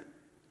 isn't it?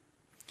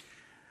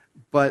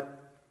 But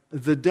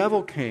the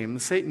devil came,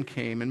 Satan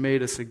came and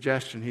made a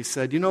suggestion. He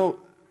said,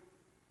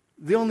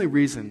 the only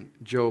reason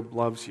Job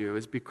loves you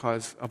is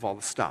because of all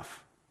the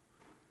stuff.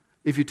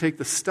 If you take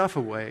the stuff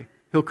away,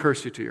 he'll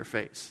curse you to your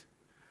face.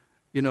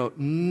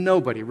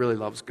 Nobody really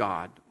loves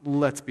God.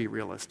 Let's be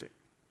realistic.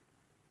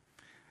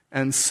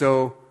 And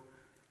so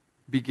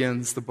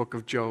begins the book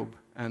of Job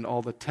and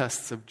all the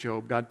tests of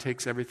Job. God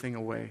takes everything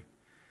away.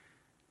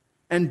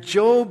 And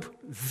Job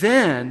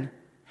then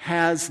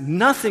has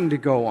nothing to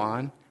go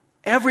on.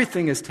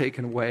 Everything is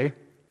taken away.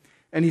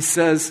 And he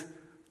says,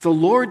 the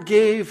Lord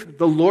gave,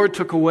 the Lord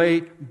took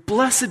away.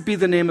 Blessed be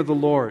the name of the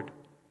Lord.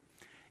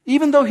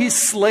 Even though he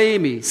slay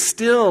me,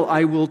 still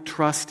I will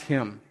trust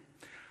him.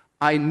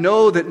 I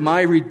know that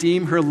my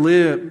Redeemer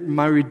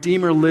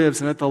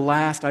lives, and at the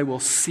last I will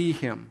see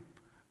him.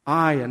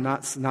 I and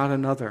not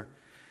another.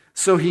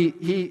 So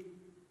he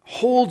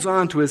holds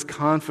on to his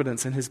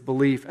confidence and his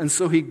belief, and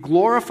so he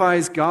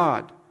glorifies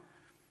God.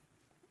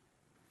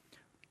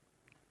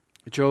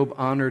 Job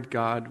honored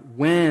God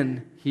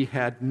when he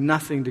had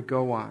nothing to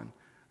go on.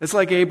 It's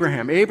like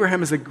Abraham.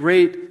 Abraham is a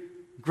great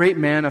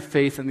man of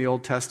faith in the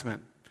Old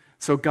Testament.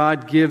 So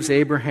God gives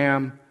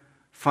Abraham,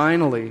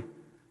 finally,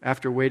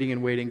 after waiting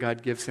and waiting,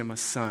 God gives him a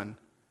son,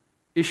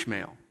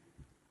 Ishmael,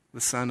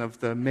 the son of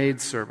the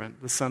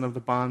maidservant, the son of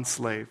the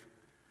bondslave.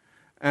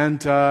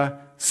 And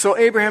so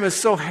Abraham is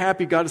so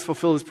happy God has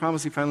fulfilled his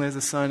promise. He finally has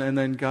a son. And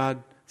then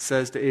God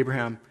says to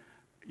Abraham,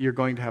 you're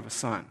going to have a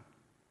son.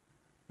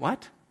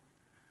 What?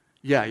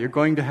 Yeah, you're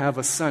going to have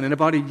a son. In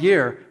about a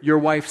year, your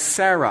wife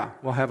Sarah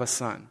will have a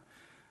son.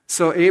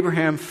 So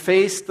Abraham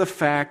faced the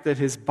fact that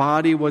his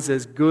body was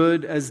as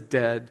good as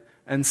dead,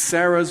 and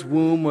Sarah's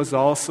womb was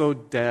also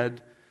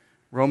dead,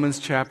 Romans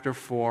chapter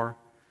 4,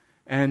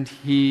 and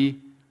he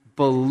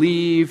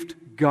believed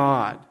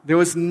God. There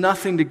was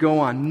nothing to go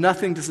on,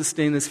 nothing to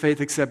sustain this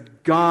faith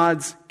except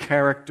God's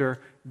character,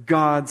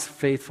 God's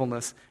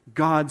faithfulness,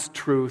 God's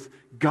truth,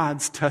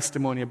 God's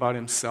testimony about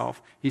himself.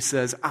 He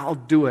says, I'll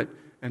do it,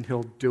 and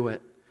he'll do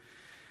it.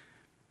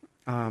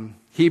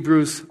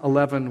 Hebrews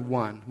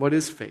 11:1. What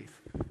is faith?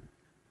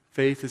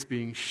 Faith is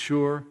being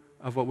sure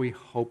of what we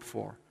hope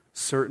for,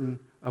 certain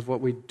of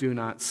what we do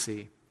not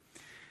see.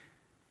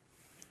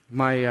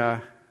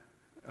 My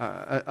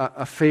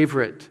a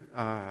favorite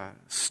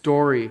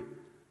story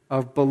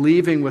of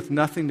believing with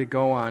nothing to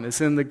go on is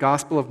in the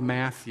Gospel of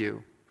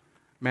Matthew,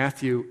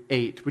 Matthew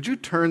 8. Would you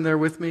turn there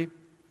with me?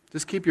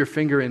 Just keep your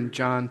finger in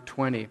John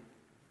 20.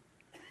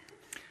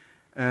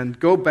 And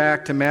go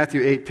back to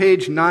Matthew 8,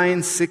 page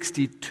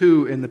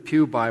 962 in the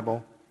Pew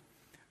Bible,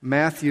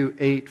 Matthew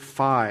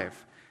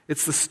 8:5.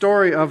 It's the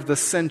story of the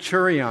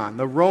centurion,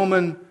 the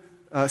Roman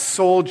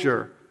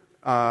soldier,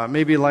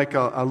 maybe like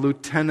a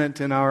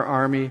lieutenant in our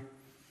army.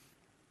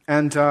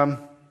 And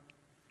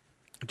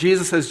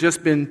Jesus has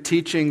just been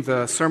teaching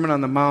the Sermon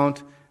on the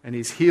Mount, and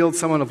he's healed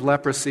someone of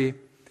leprosy.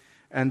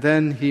 And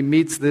then he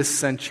meets this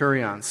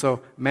centurion.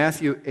 So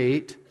Matthew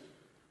 8,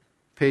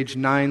 page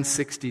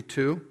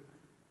 962.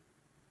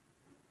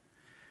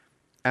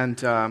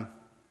 And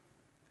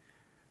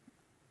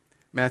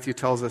Matthew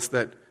tells us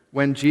that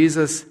when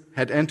Jesus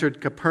had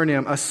entered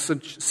Capernaum, a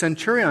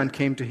centurion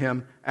came to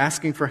him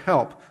asking for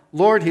help.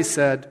 "Lord," he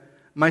said,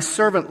 "my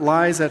servant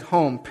lies at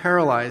home,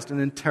 paralyzed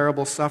and in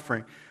terrible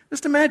suffering."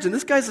 Just imagine,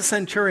 this guy's a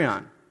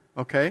centurion,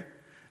 okay?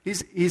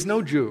 He's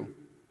no Jew.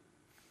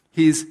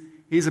 He's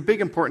a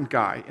big, important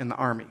guy in the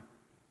army.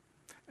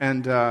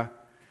 And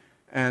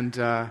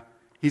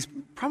he's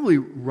probably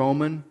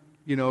Roman,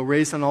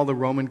 raised on all the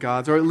Roman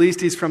gods, or at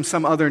least he's from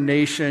some other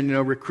nation,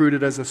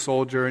 recruited as a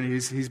soldier, and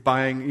he's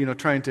buying,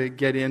 trying to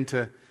get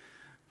into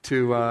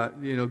a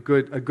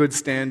good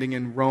standing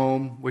in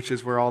Rome, which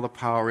is where all the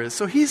power is.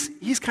 So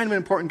he's kind of an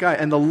important guy.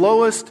 And the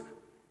lowest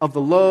of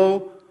the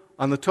low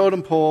on the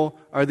totem pole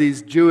are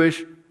these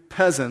Jewish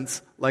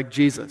peasants like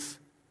Jesus.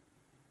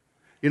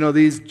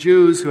 These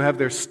Jews who have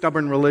their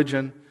stubborn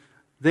religion,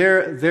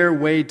 they're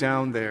way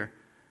down there.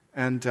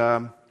 And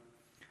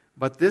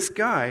but this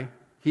guy,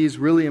 he's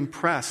really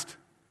impressed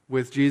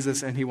with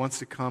Jesus, and he wants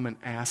to come and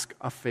ask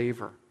a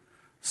favor.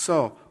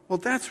 So, well,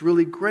 that's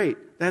really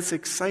great. That's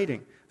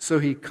exciting. So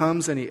he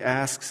comes and he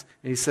asks,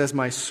 and he says,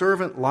 "My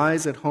servant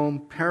lies at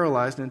home,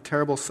 paralyzed and in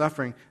terrible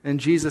suffering." And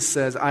Jesus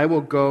says, "I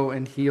will go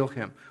and heal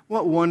him."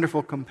 What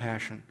wonderful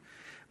compassion.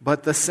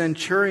 But the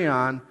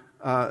centurion,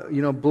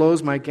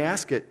 blows my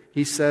gasket.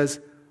 He says,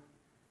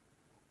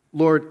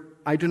 "Lord,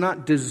 I do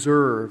not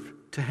deserve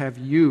to have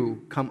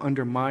you come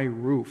under my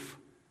roof.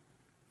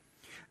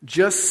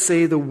 Just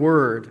say the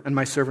word, and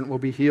my servant will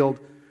be healed.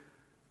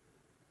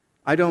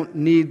 I don't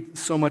need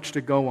so much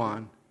to go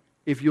on.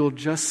 If you'll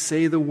just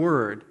say the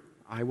word,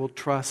 I will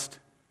trust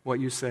what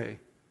you say."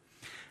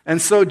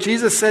 And so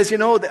Jesus says,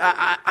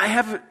 I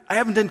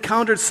haven't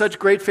encountered such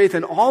great faith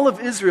in all of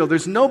Israel.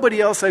 There's nobody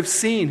else I've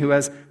seen who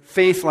has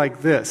faith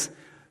like this.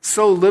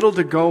 So little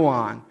to go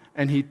on,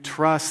 and he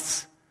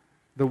trusts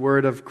the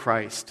word of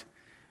Christ.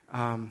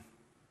 Some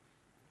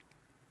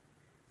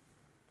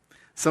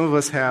of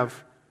us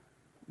have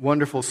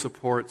wonderful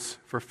supports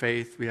for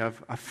faith. We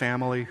have a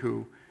family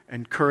who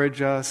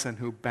encourage us and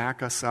who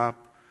back us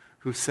up,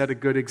 who set a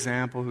good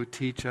example, who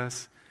teach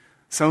us.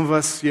 Some of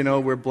us,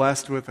 we're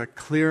blessed with a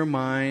clear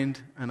mind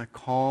and a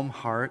calm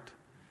heart.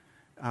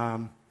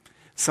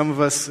 Some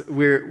of us,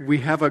 we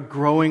have a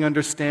growing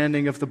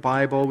understanding of the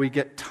Bible. We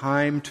get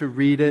time to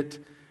read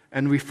it,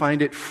 and we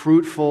find it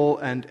fruitful,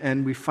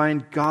 and we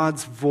find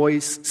God's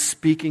voice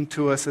speaking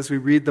to us as we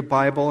read the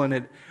Bible, and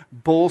it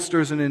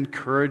bolsters and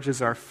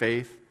encourages our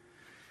faith.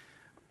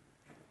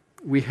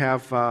 We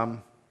have,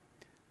 some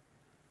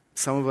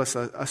of us,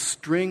 a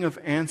string of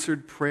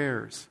answered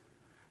prayers,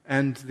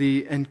 and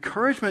the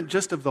encouragement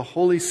just of the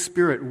Holy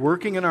Spirit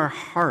working in our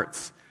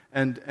hearts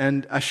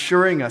and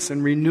assuring us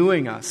and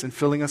renewing us and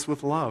filling us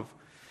with love.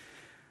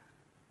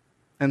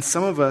 And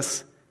some of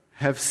us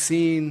have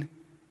seen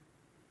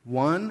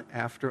one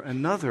after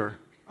another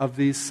of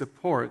these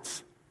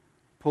supports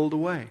pulled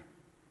away.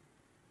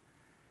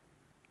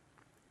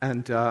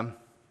 And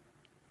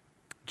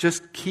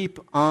just keep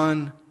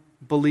on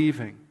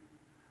believing,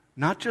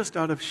 not just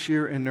out of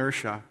sheer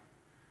inertia,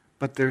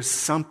 but there's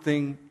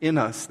something in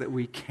us that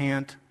we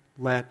can't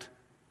let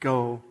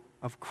go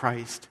of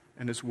Christ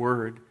and His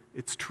Word.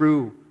 It's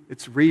true.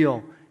 It's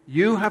real.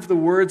 You have the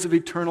words of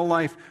eternal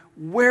life.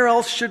 Where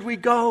else should we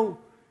go?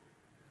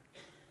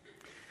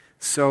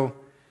 So,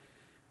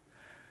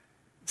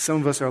 some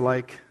of us are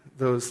like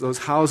those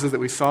houses that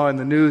we saw in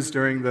the news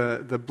during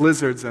the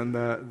blizzards and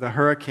the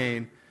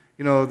hurricane.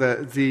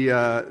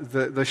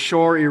 The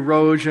shore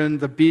erosion,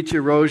 the beach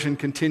erosion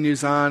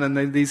continues on, and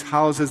then these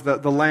houses, the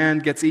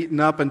land gets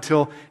eaten up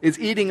until it's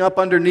eating up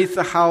underneath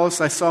the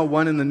house. I saw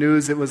one in the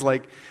news, it was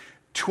like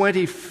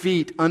 20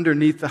 feet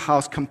underneath the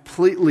house,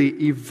 completely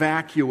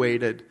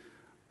evacuated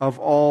of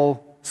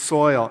all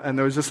soil. And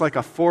there was just like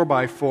a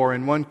 4x4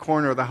 in one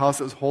corner of the house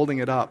that was holding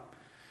it up.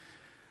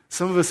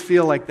 Some of us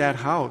feel like that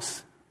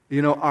house.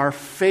 Our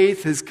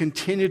faith has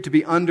continued to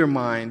be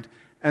undermined,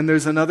 and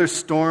there's another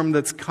storm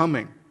that's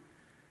coming.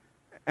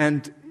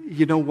 And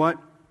you know what?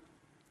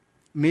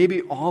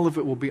 Maybe all of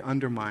it will be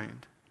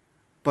undermined.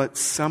 but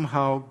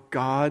somehow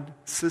God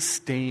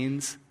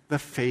sustains the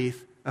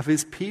faith of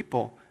his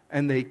people,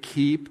 and they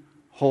keep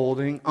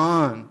holding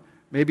on.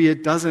 Maybe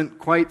it doesn't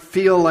quite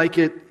feel like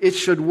it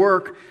should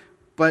work,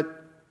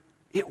 but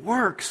it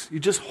works. You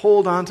just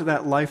hold on to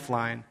that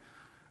lifeline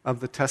of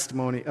the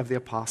testimony of the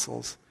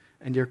apostles,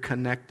 and you're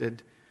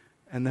connected,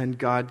 and then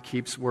God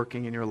keeps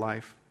working in your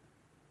life.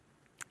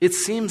 It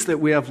seems that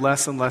we have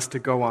less and less to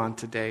go on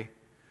today.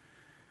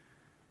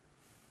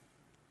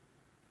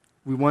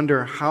 We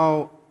wonder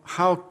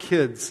how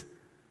kids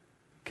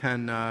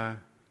can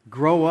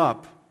grow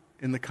up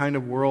in the kind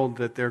of world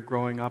that they're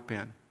growing up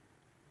in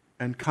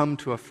and come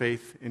to a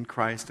faith in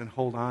Christ and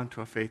hold on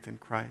to a faith in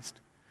Christ.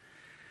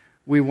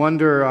 We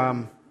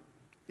wonder,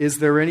 is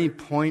there any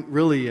point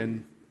really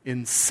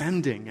in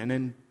sending and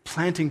in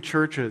planting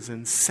churches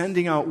and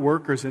sending out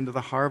workers into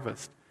the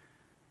harvest?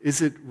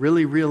 Is it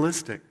really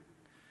realistic?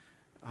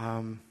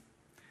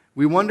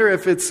 We wonder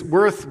if it's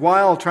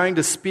worthwhile trying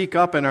to speak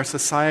up in our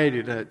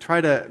society to try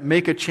to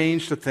make a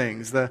change to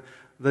things. The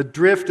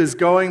drift is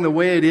going the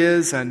way it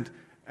is, and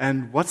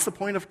what's the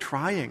point of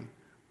trying?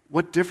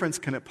 What difference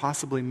can it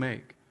possibly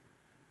make?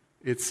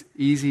 It's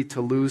easy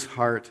to lose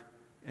heart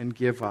and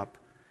give up,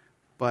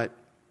 but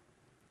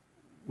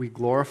we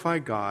glorify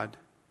God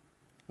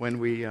when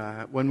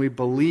we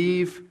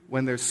believe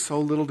when there's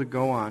so little to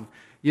go on.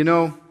 You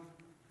know,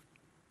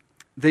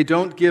 they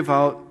don't give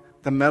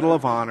out the Medal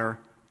of Honor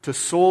to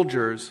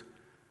soldiers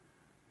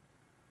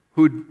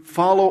who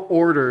follow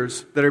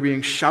orders that are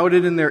being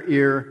shouted in their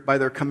ear by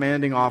their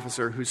commanding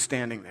officer who's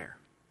standing there.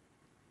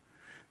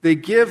 They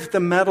give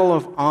the Medal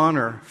of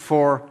Honor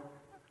for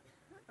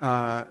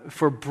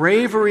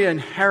bravery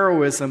and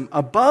heroism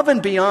above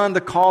and beyond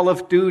the call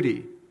of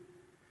duty,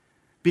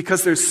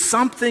 because there's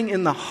something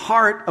in the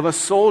heart of a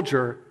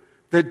soldier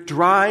that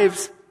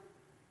drives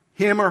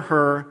him or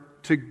her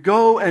to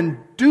go and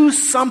do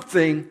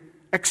something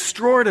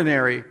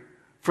extraordinary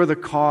for the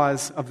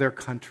cause of their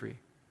country.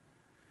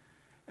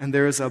 And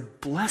there is a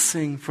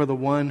blessing for the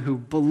one who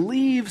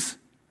believes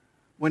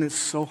when it's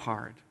so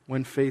hard,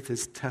 when faith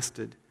is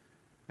tested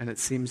and it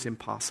seems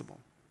impossible.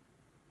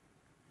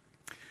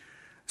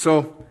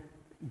 So,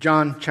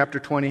 John chapter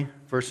 20,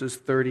 verses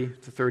 30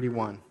 to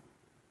 31.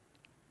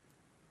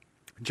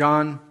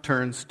 John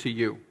turns to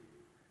you.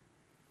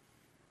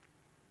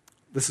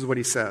 This is what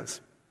he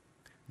says.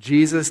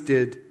 Jesus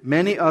did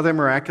many other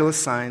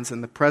miraculous signs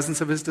in the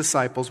presence of his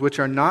disciples, which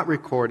are not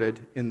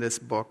recorded in this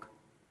book.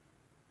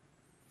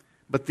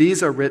 But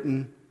these are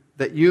written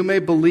that you may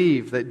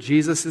believe that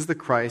Jesus is the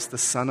Christ, the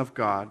Son of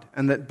God,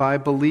 and that by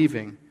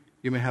believing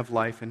you may have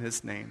life in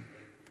his name.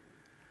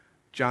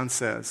 John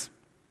says,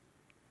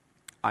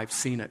 I've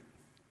seen it.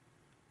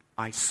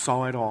 I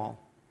saw it all.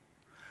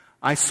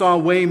 I saw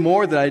way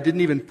more that I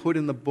didn't even put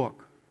in the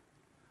book.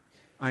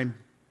 I'm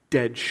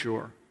dead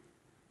sure.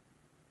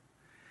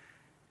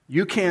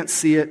 You can't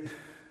see it,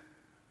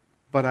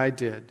 but I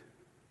did.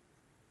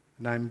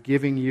 And I'm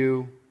giving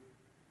you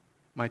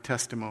my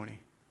testimony.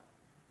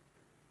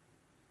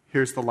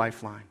 Here's the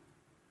lifeline.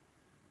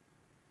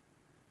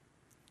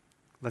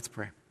 Let's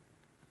pray.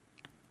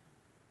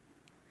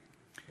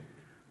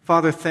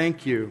 Father,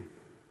 thank you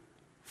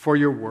for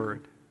your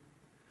word.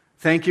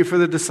 Thank you for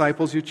the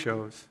disciples you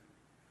chose.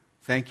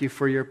 Thank you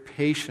for your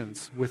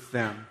patience with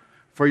them,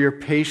 for your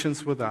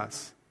patience with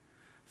us.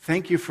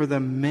 Thank you for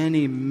the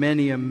many,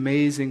 many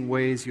amazing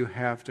ways you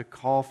have to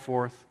call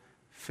forth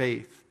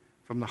faith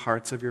from the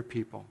hearts of your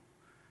people,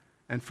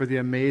 and for the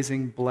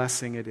amazing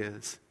blessing it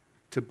is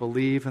to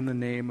believe in the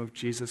name of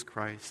Jesus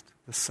Christ,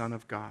 the Son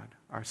of God,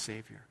 our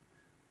Savior.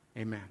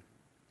 Amen.